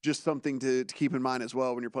just something to keep in mind as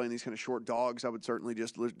well when you're playing these kind of short dogs. I would certainly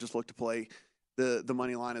just look to play the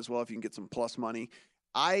money line as well if you can get some plus money.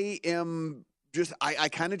 I kind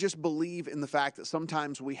of just believe in the fact that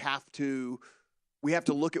sometimes we have to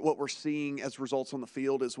look at what we're seeing as results on the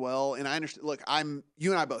field as well. And I understand, look,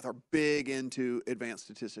 you and I both are big into advanced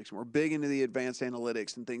statistics, and we're big into the advanced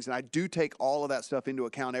analytics and things. And I do take all of that stuff into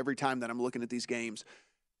account every time that I'm looking at these games.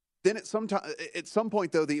 Then at some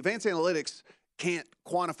point, though, the advanced analytics can't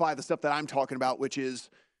quantify the stuff that I'm talking about, which is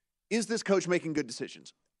this coach making good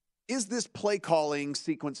decisions? Is this play calling,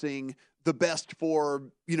 sequencing the best for,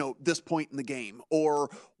 this point in the game? Or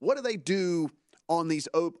what do they do on these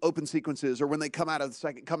open sequences, or when they come out in the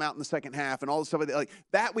second half, and all the stuff like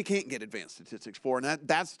that we can't get advanced statistics for. And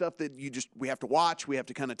that's stuff that we have to watch. We have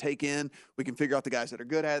to kind of take in. We can figure out the guys that are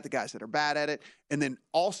good at it, the guys that are bad at it, and then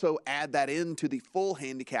also add that into the full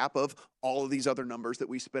handicap of all of these other numbers that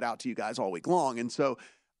we spit out to you guys all week long. And so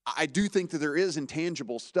I do think that there is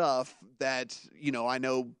intangible stuff that, I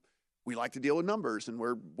know we like to deal with numbers, and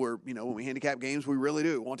we're when we handicap games, we really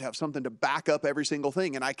do want to have something to back up every single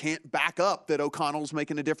thing. And I can't back up that O'Connell's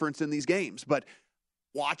making a difference in these games, but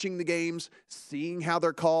watching the games, seeing how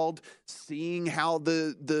they're called, seeing how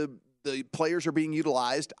the players are being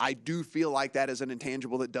utilized, I do feel like that is an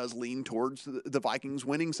intangible that does lean towards the Vikings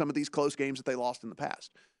winning some of these close games that they lost in the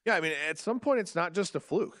past. Yeah, I mean, at some point, it's not just a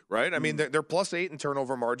fluke, right? I mean, they're +8 in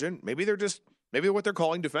turnover margin. Maybe what they're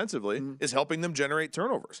calling defensively is helping them generate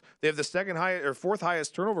turnovers. They have the fourth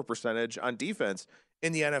highest turnover percentage on defense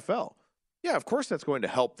in the NFL. Yeah, of course that's going to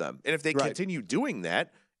help them. And if they continue doing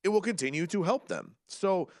that, it will continue to help them.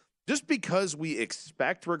 So just because we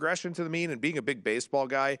expect regression to the mean, and being a big baseball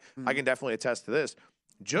guy, I can definitely attest to this.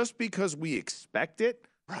 Just because we expect it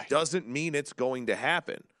doesn't mean it's going to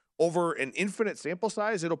happen. Over an infinite sample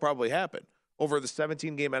size, it'll probably happen. Over the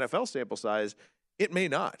 17-game NFL sample size, it may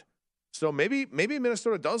not. So maybe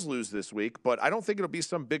Minnesota does lose this week, but I don't think it'll be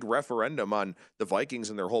some big referendum on the Vikings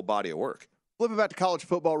and their whole body of work. Flipping back to college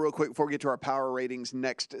football real quick before we get to our power ratings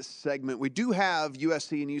next segment. We do have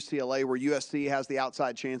USC and UCLA, where USC has the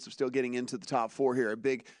outside chance of still getting into the top 4 here. A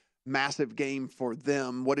big, massive game for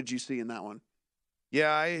them. What did you see in that one?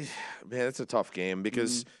 Yeah, it's a tough game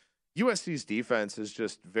because USC's defense is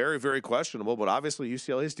just very, very questionable, but obviously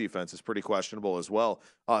UCLA's defense is pretty questionable as well.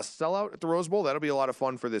 Sellout at the Rose Bowl, that'll be a lot of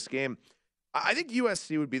fun for this game. I think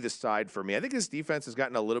USC would be the side for me. I think his defense has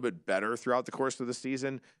gotten a little bit better throughout the course of the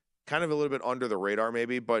season, kind of a little bit under the radar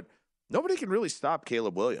maybe, but nobody can really stop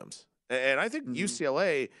Caleb Williams. And I think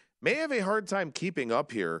UCLA may have a hard time keeping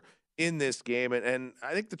up here in this game, and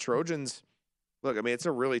I think the Trojans, look, I mean, it's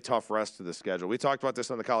a really tough rest of the schedule. We talked about this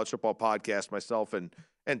on the College Football Podcast, myself and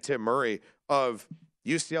Tim Murray, of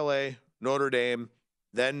UCLA, Notre Dame,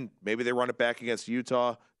 then maybe they run it back against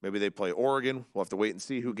Utah. Maybe they play Oregon. We'll have to wait and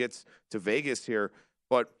see who gets to Vegas here.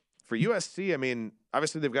 But for USC, I mean,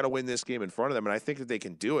 obviously they've got to win this game in front of them, and I think that they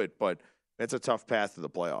can do it, but it's a tough path to the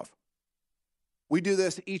playoff. We do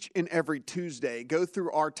this each and every Tuesday. Go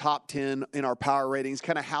through our top 10 in our power ratings,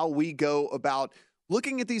 kind of how we go about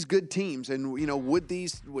looking at these good teams, and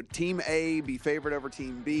would Team A be favored over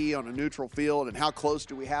Team B on a neutral field, and how close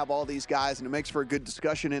do we have all these guys? And it makes for a good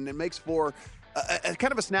discussion, and it makes for a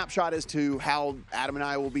kind of a snapshot as to how Adam and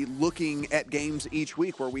I will be looking at games each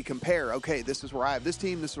week, where we compare. Okay, this is where I have this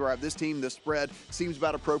team. This is where I have this team. This spread seems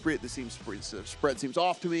about appropriate. This spread seems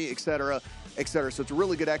off to me, et cetera, et cetera. So it's a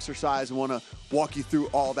really good exercise. I want to walk you through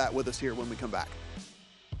all that with us here when we come back.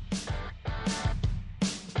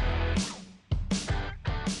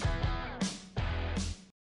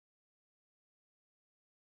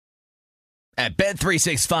 At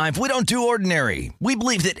Bet365, we don't do ordinary. We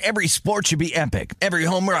believe that every sport should be epic. Every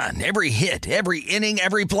home run, every hit, every inning,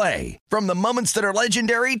 every play. From the moments that are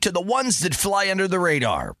legendary to the ones that fly under the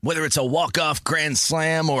radar. Whether it's a walk-off grand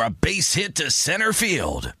slam or a base hit to center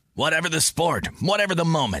field. Whatever the sport, whatever the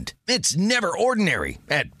moment, it's never ordinary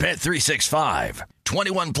at Bet365.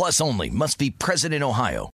 21 plus only. Must be present in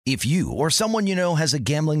Ohio. If you or someone you know has a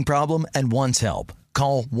gambling problem and wants help,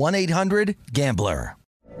 call 1-800-GAMBLER.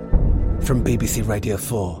 From BBC Radio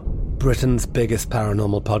 4, Britain's biggest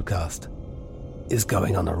paranormal podcast is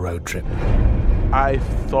going on a road trip. I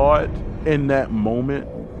thought in that moment,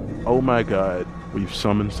 oh my God, we've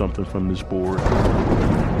summoned something from this board.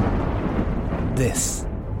 This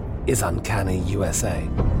is Uncanny USA.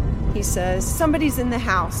 He says, somebody's in the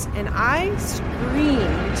house, and I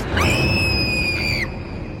screamed.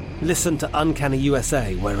 Listen to Uncanny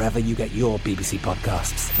USA wherever you get your BBC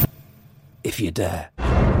podcasts, if you dare.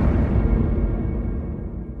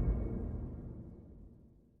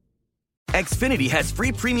 Xfinity has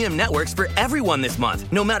free premium networks for everyone this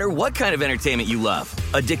month, no matter what kind of entertainment you love.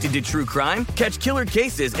 Addicted to true crime? Catch killer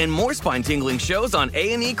cases and more spine-tingling shows on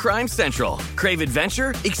A&E Crime Central. Crave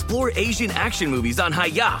adventure? Explore Asian action movies on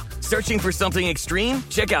Hi-YAH. Searching for something extreme?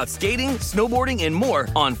 Check out skating, snowboarding, and more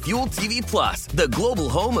on Fuel TV Plus, the global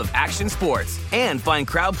home of action sports. And find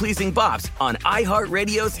crowd-pleasing bops on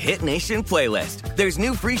iHeartRadio's Hit Nation playlist. There's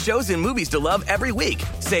new free shows and movies to love every week.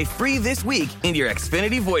 Say free this week in your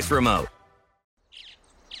Xfinity voice remote.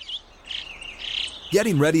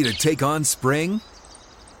 Getting ready to take on spring?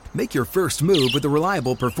 Make your first move with the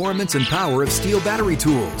reliable performance and power of Steel battery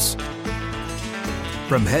tools.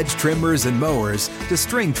 From hedge trimmers and mowers to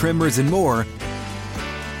string trimmers and more,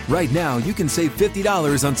 right now you can save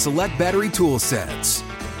 $50 on select battery tool sets.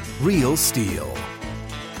 Real Steel.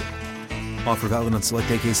 Offer valid on select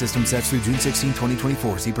AK system sets through June 16,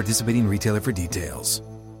 2024. See participating retailer for details.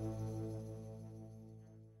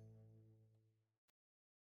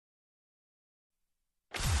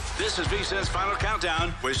 This is VSiN's Final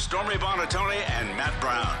Countdown with Stormy Buonantony and Matt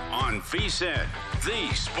Brown on VSiN,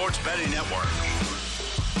 the Sports Betting Network.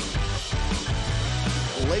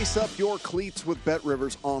 Lace up your cleats with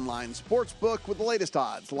BetRivers Online Sportsbook with the latest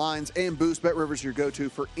odds, lines, and boost. BetRivers, your go-to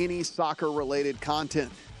for any soccer-related content.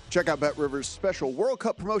 Check out BetRivers' special World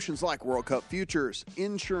Cup promotions like World Cup Futures,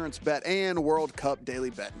 Insurance Bet, and World Cup Daily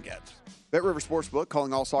Bet and Gets. BetRivers Sportsbook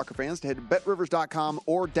calling all soccer fans to head to BetRivers.com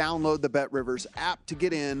or download the BetRivers app to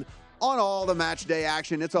get in on all the match day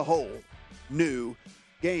action. It's a whole new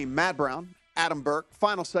game. Matt Brown, Adam Burke,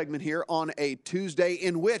 final segment here on a Tuesday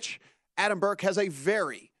in which Adam Burke has a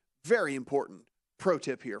very, very important pro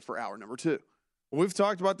tip here for hour number 2. We've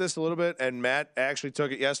talked about this a little bit, and Matt actually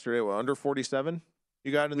took it yesterday. Well, under 47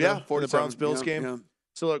 you got in the Browns-Bills game? Yeah.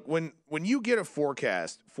 So, look, when you get a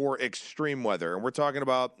forecast for extreme weather, and we're talking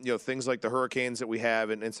about things like the hurricanes that we have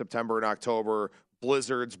in September and October,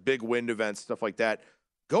 blizzards, big wind events, stuff like that,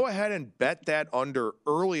 go ahead and bet that under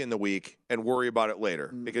early in the week and worry about it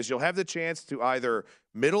later because you'll have the chance to either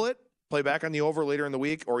middle it, play back on the over later in the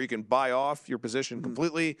week, or you can buy off your position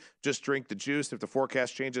completely, just drink the juice if the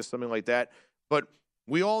forecast changes, something like that. But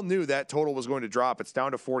we all knew that total was going to drop. It's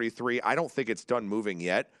down to 43. I don't think it's done moving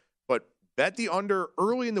yet, but bet the under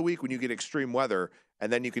early in the week when you get extreme weather,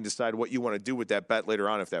 and then you can decide what you want to do with that bet later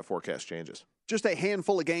on if that forecast changes. Just a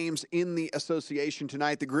handful of games in the association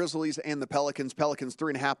tonight. The Grizzlies and the Pelicans. Pelicans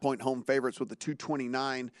 3.5-point home favorites with the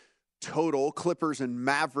 229 total. Clippers and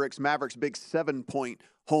Mavericks. Mavericks big 7-point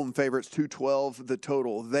home favorites, 212 the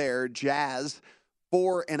total there. Jazz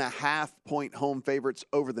 4.5-point home favorites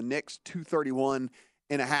over the Knicks,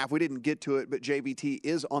 231.5. We didn't get to it, but JVT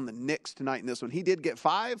is on the Knicks tonight in this one. He did get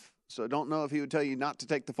 5. So don't know if he would tell you not to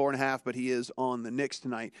take the 4.5, but he is on the Knicks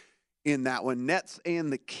tonight in that one. Nets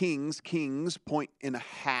and the Kings. Kings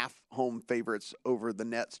 1.5 home favorites over the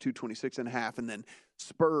Nets, 226.5. And then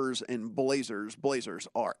Spurs and Blazers. Blazers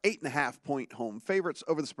are 8.5-point home favorites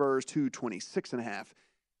over the Spurs, 226.5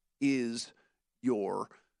 is your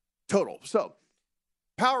total. So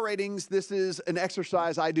power ratings, this is an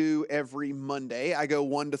exercise I do every Monday. I go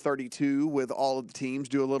 1 to 32 with all of the teams,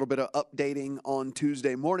 do a little bit of updating on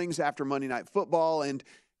Tuesday mornings after Monday Night Football, and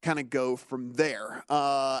kind of go from there.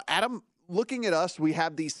 Adam, looking at us, we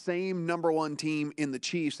have the same number 1 team in the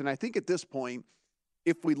Chiefs, and I think at this point,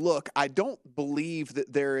 if we look, I don't believe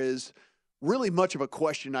that there is really much of a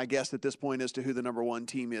question, I guess, at this point as to who the number 1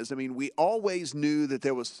 team is. I mean, we always knew that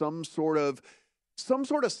there was some sort of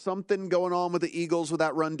something going on with the Eagles with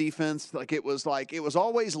that run defense. It was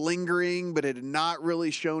always lingering, but it had not really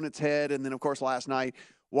shown its head. And then, of course, last night,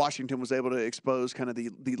 Washington was able to expose kind of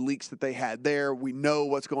the leaks that they had there. We know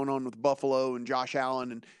what's going on with Buffalo and Josh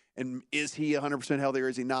Allen, and is he 100% healthy or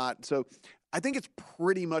is he not? So I think it's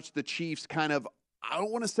pretty much the Chiefs kind of, I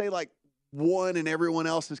don't want to say like one and everyone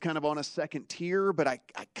else is kind of on a second tier, but I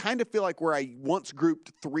kind of feel like where I once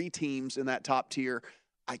grouped 3 teams in that top tier,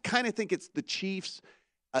 I kind of think it's the Chiefs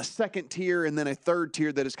a second tier and then a third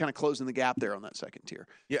tier that is kind of closing the gap there on that second tier.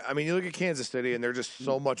 Yeah, I mean, you look at Kansas City, and they're just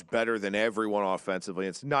so much better than everyone offensively.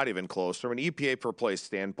 It's not even close. From an EPA per play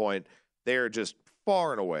standpoint, they're just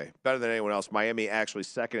far and away better than anyone else. Miami actually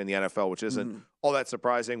second in the NFL, which isn't all that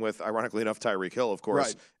surprising with, ironically enough, Tyreek Hill, of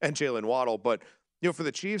course, and Jalen Waddle. But, for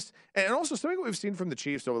the Chiefs, and also something we've seen from the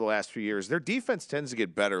Chiefs over the last few years, their defense tends to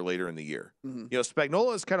get better later in the year.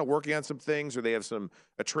 Spagnuolo is kind of working on some things, or they have some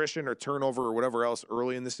attrition or turnover or whatever else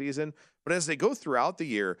early in the season. But as they go throughout the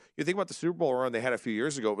year, you think about the Super Bowl run they had a few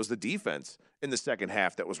years ago, it was the defense in the second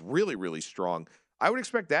half that was really, really strong. I would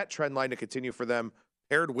expect that trend line to continue for them,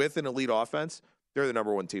 paired with an elite offense. They're the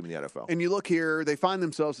number one team in the NFL. And you look here, they find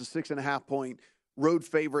themselves as 6.5-point road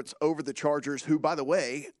favorites over the Chargers, who, by the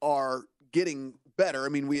way, are getting better. I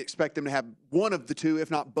mean, we expect them to have one of the two,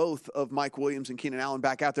 if not both, of Mike Williams and Keenan Allen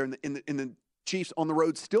back out there. And the Chiefs on the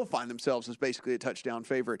road still find themselves as basically a touchdown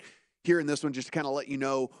favorite here in this one, just to kind of let you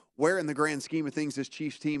know where in the grand scheme of things this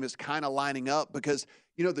Chiefs team is kind of lining up. Because,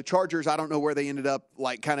 the Chargers, I don't know where they ended up,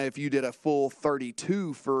 like kind of if you did a full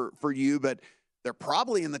 32 for you, but they're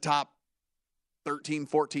probably in the top 13,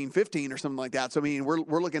 14, 15 or something like that. So, I mean,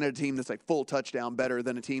 we're looking at a team that's like full touchdown better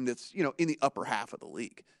than a team that's, in the upper half of the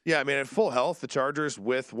league. Yeah, I mean, at full health, the Chargers,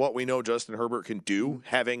 with what we know Justin Herbert can do,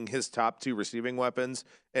 having his top two receiving weapons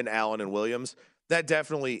in Allen and Williams, that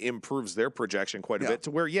definitely improves their projection quite a bit to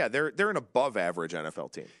where, they're an above average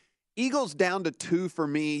NFL team. Eagles down to 2 for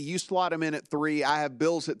me. You slot them in at 3. I have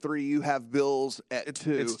Bills at 3. You have Bills at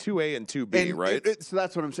 2. It's 2A and 2B, right? So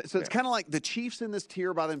that's what I'm saying. So it's kind of like the Chiefs in this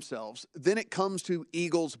tier by themselves. Then it comes to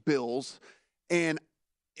Eagles, Bills. And,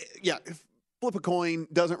 flip a coin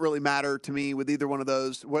doesn't really matter to me with either one of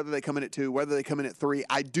those, whether they come in at 2, whether they come in at 3.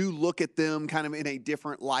 I do look at them kind of in a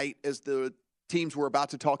different light as the teams we're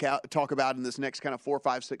about to talk about in this next kind of 4,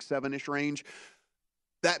 5, 6, 7-ish range.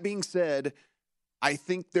 That being said, I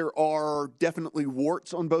think there are definitely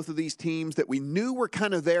warts on both of these teams that we knew were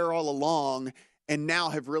kind of there all along and now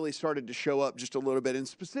have really started to show up just a little bit. And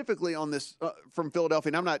specifically on this from Philadelphia,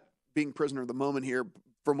 and I'm not being prisoner of the moment here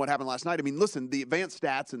from what happened last night. I mean, listen, the advanced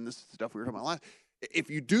stats and this stuff we were talking about last,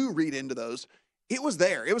 if you do read into those, it was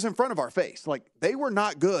there. It was in front of our face. Like, they were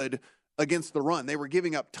not good against the run. They were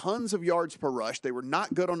giving up tons of yards per rush. They were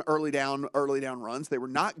not good on early down runs. They were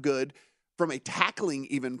not good from a tackling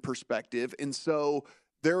even perspective. And so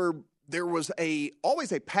there was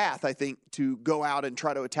always a path, I think, to go out and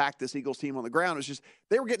try to attack this Eagles team on the ground. It's just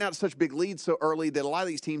they were getting out to such big leads so early that a lot of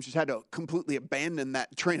these teams just had to completely abandon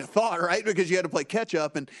that train of thought, right? Because you had to play catch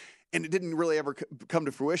up, and it didn't really ever come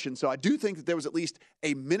to fruition. So I do think that there was at least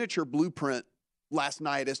a miniature blueprint last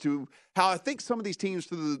night as to how I think some of these teams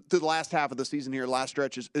through the last half of the season here, last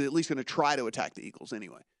stretch, is at least going to try to attack the Eagles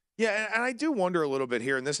anyway. Yeah, and I do wonder a little bit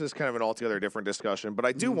here, and this is kind of an altogether different discussion, but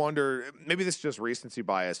I do wonder, maybe this is just recency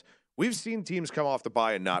bias. We've seen teams come off the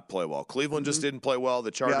bye and not play well. Cleveland just didn't play well.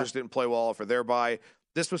 The Chargers didn't play well for their bye.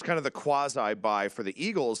 This was kind of the quasi-bye for the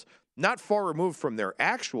Eagles, not far removed from their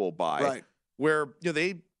actual bye, where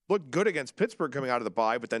they looked good against Pittsburgh coming out of the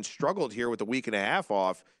bye, but then struggled here with a week and a half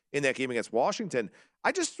off in that game against Washington.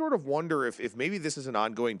 I just sort of wonder if maybe this is an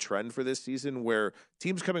ongoing trend for this season where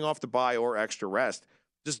teams coming off the bye or extra rest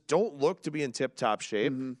just don't look to be in tip-top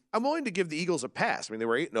shape. I'm willing to give the Eagles a pass. I mean, they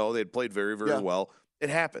were 8-0. They had played very, very well.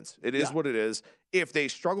 It happens. It is what it is. If they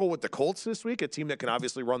struggle with the Colts this week, a team that can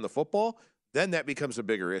obviously run the football, then that becomes a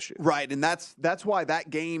bigger issue. Right, and that's why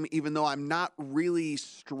that game, even though I'm not really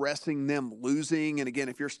stressing them losing, and again,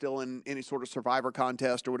 if you're still in any sort of survivor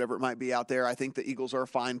contest or whatever it might be out there, I think the Eagles are a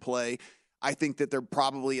fine play. I think that they're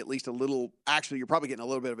probably at least a little – actually, you're probably getting a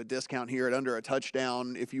little bit of a discount here at under a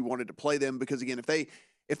touchdown if you wanted to play them because, again,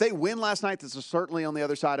 if they win last night, this is certainly on the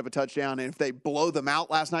other side of a touchdown. And if they blow them out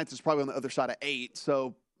last night, this is probably on the other side of 8.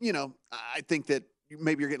 So, I think that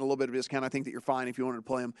maybe you're getting a little bit of a discount. I think that you're fine if you wanted to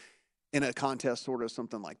play them in a contest, sort of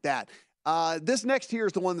something like that. This next tier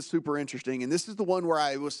is the one that's super interesting. And this is the one where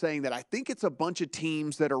I was saying that I think it's a bunch of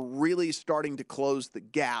teams that are really starting to close the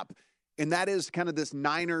gap. And that is kind of this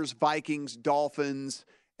Niners, Vikings, Dolphins,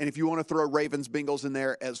 and if you want to throw Ravens, Bengals in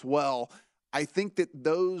there as well. I think that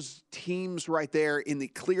those teams right there in the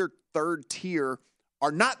clear third tier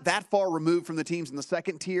are not that far removed from the teams in the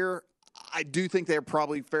second tier. I do think they're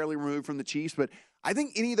probably fairly removed from the Chiefs, but I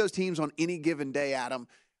think any of those teams on any given day, Adam,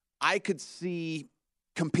 I could see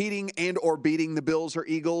competing and or beating the Bills or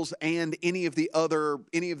Eagles and any of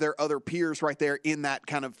their other peers right there in that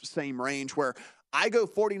kind of same range where I go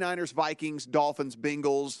 49ers, Vikings, Dolphins,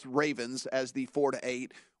 Bengals, Ravens as the 4 to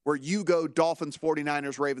 8. Where you go Dolphins,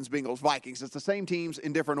 49ers, Ravens, Bengals, Vikings. It's the same teams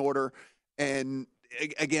in different order. And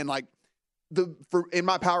again, like in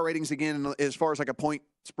my power ratings, again, as far as like a point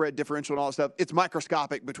spread differential and all that stuff, it's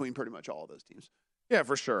microscopic between pretty much all of those teams. Yeah,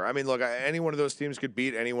 for sure. I mean, look, any one of those teams could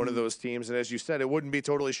beat any one of those teams. And as you said, it wouldn't be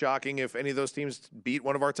totally shocking if any of those teams beat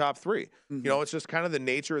one of our top three. You know, it's just kind of the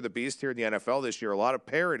nature of the beast here in the NFL this year. A lot of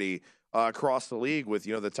parity across the league with,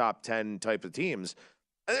 the top 10 type of teams.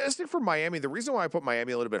 I think for Miami, the reason why I put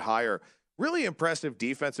Miami a little bit higher, really impressive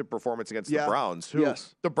defensive performance against the Browns, who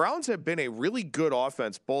the Browns have been a really good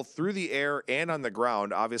offense, both through the air and on the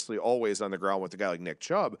ground, obviously always on the ground with a guy like Nick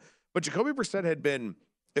Chubb. But Jacoby Brissett had been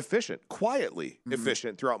efficient, quietly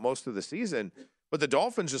efficient throughout most of the season. But the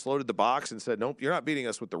Dolphins just loaded the box and said, nope, you're not beating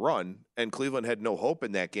us with the run. And Cleveland had no hope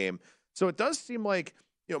in that game. So it does seem like,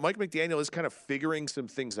 Mike McDaniel is kind of figuring some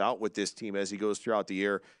things out with this team as he goes throughout the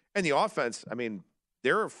year. And the offense, I mean,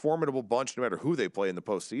 they're a formidable bunch no matter who they play in the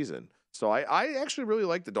postseason. So I actually really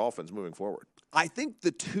like the Dolphins moving forward. I think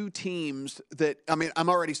the two teams that, I'm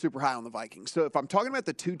already super high on the Vikings. So if I'm talking about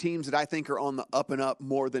the two teams that I think are on the up and up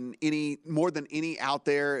more than any out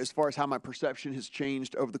there as far as how my perception has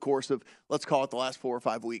changed over the course of, let's call it the last 4 or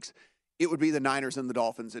 5 weeks, it would be the Niners and the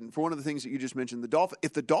Dolphins. And for one of the things that you just mentioned,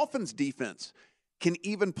 if the Dolphins defense can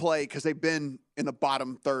even play, because they've been in the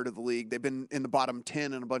bottom third of the league, they've been in the bottom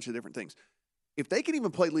 10 and a bunch of different things. If they can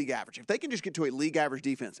even play league average, if they can just get to a league average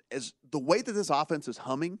defense, as the way that this offense is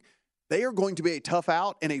humming, they are going to be a tough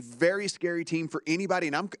out and a very scary team for anybody.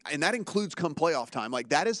 And that includes come playoff time. Like,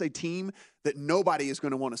 that is a team that nobody is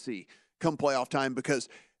going to want to see come playoff time, because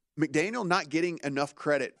McDaniel not getting enough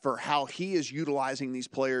credit for how he is utilizing these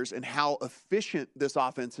players and how efficient this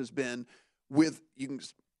offense has been with,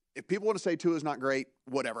 if people want to say Tua is not great,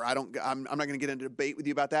 whatever. I'm not going to get into debate with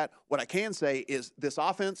you about that. What I can say is this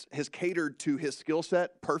offense has catered to his skill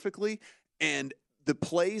set perfectly, and the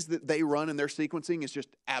plays that they run in their sequencing is just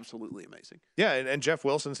absolutely amazing. Yeah, and Jeff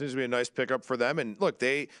Wilson seems to be a nice pickup for them. And look,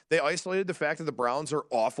 they isolated the fact that the Browns are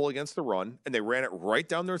awful against the run, and they ran it right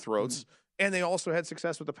down their throats, and they also had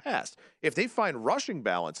success with the pass. If they find rushing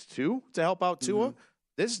balance, too, to help out Tua,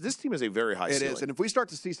 This team is a very high ceiling. It is, and if we start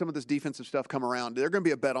to see some of this defensive stuff come around, they're going to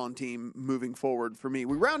be a bet-on team moving forward for me.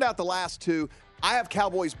 We round out the last two. I have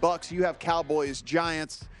Cowboys-Bucks. You have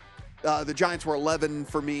Cowboys-Giants. The Giants were 11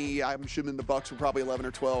 for me. I'm assuming the Bucks were probably 11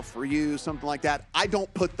 or 12 for you, something like that. I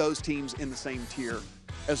don't put those teams in the same tier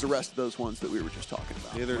as the rest of those ones that we were just talking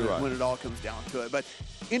about. Neither do I. When it all comes down to it. But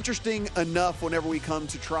interesting enough whenever we come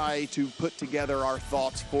to try to put together our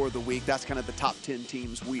thoughts for the week. That's kind of the top 10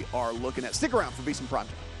 teams we are looking at. Stick around for VSiN Primetime.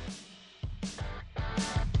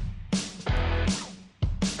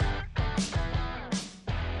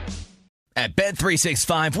 At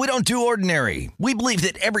Bet365, we don't do ordinary. We believe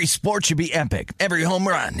that every sport should be epic. Every home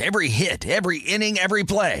run, every hit, every inning, every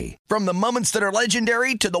play. From the moments that are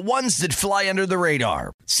legendary to the ones that fly under the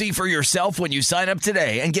radar. See for yourself when you sign up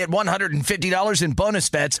today and get $150 in bonus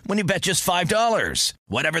bets when you bet just $5.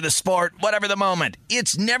 Whatever the sport, whatever the moment,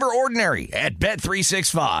 it's never ordinary at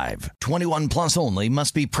Bet365. 21 plus only.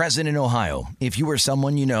 Must be present in Ohio. If you or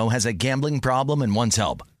someone you know has a gambling problem and wants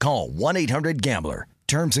help, call 1-800-GAMBLER.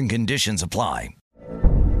 Terms and conditions apply.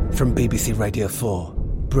 From BBC Radio 4,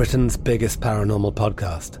 Britain's biggest paranormal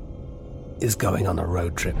podcast is going on a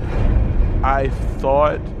road trip. I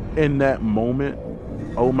thought in that moment,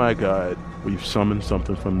 oh my God, we've summoned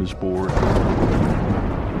something from this board.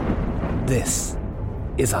 This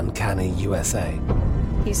is Uncanny USA.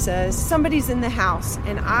 He says, somebody's in the house,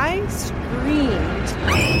 and I screamed.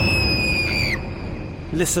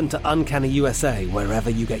 Listen to Uncanny USA wherever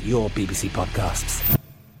you get your BBC podcasts,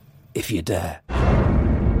 if you dare.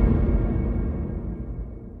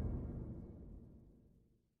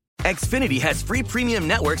 Xfinity has free premium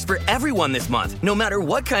networks for everyone this month, no matter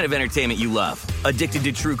what kind of entertainment you love. Addicted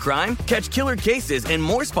to true crime? Catch killer cases and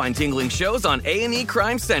more spine-tingling shows on A&E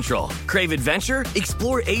Crime Central. Crave adventure?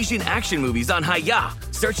 Explore Asian action movies on Hi-YAH.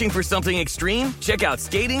 Searching for something extreme? Check out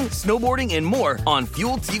skating, snowboarding, and more on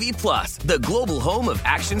Fuel TV Plus, the global home of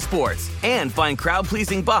action sports. And find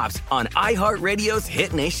crowd-pleasing bops on iHeartRadio's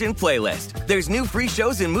Hit Nation playlist. There's new free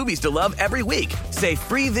shows and movies to love every week. Say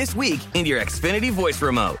free this week in your Xfinity voice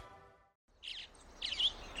remote.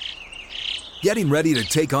 Getting ready to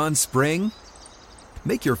take on spring?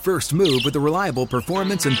 Make your first move with the reliable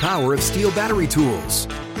performance and power of Steel battery tools.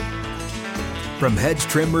 From hedge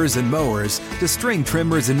trimmers and mowers to string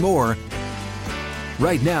trimmers and more,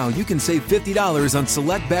 right now you can save $50 on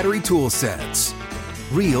select battery tool sets.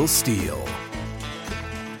 Real Steel.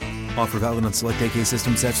 Offer valid on select AK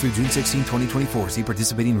system sets through June 16, 2024. See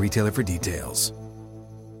participating retailer for details.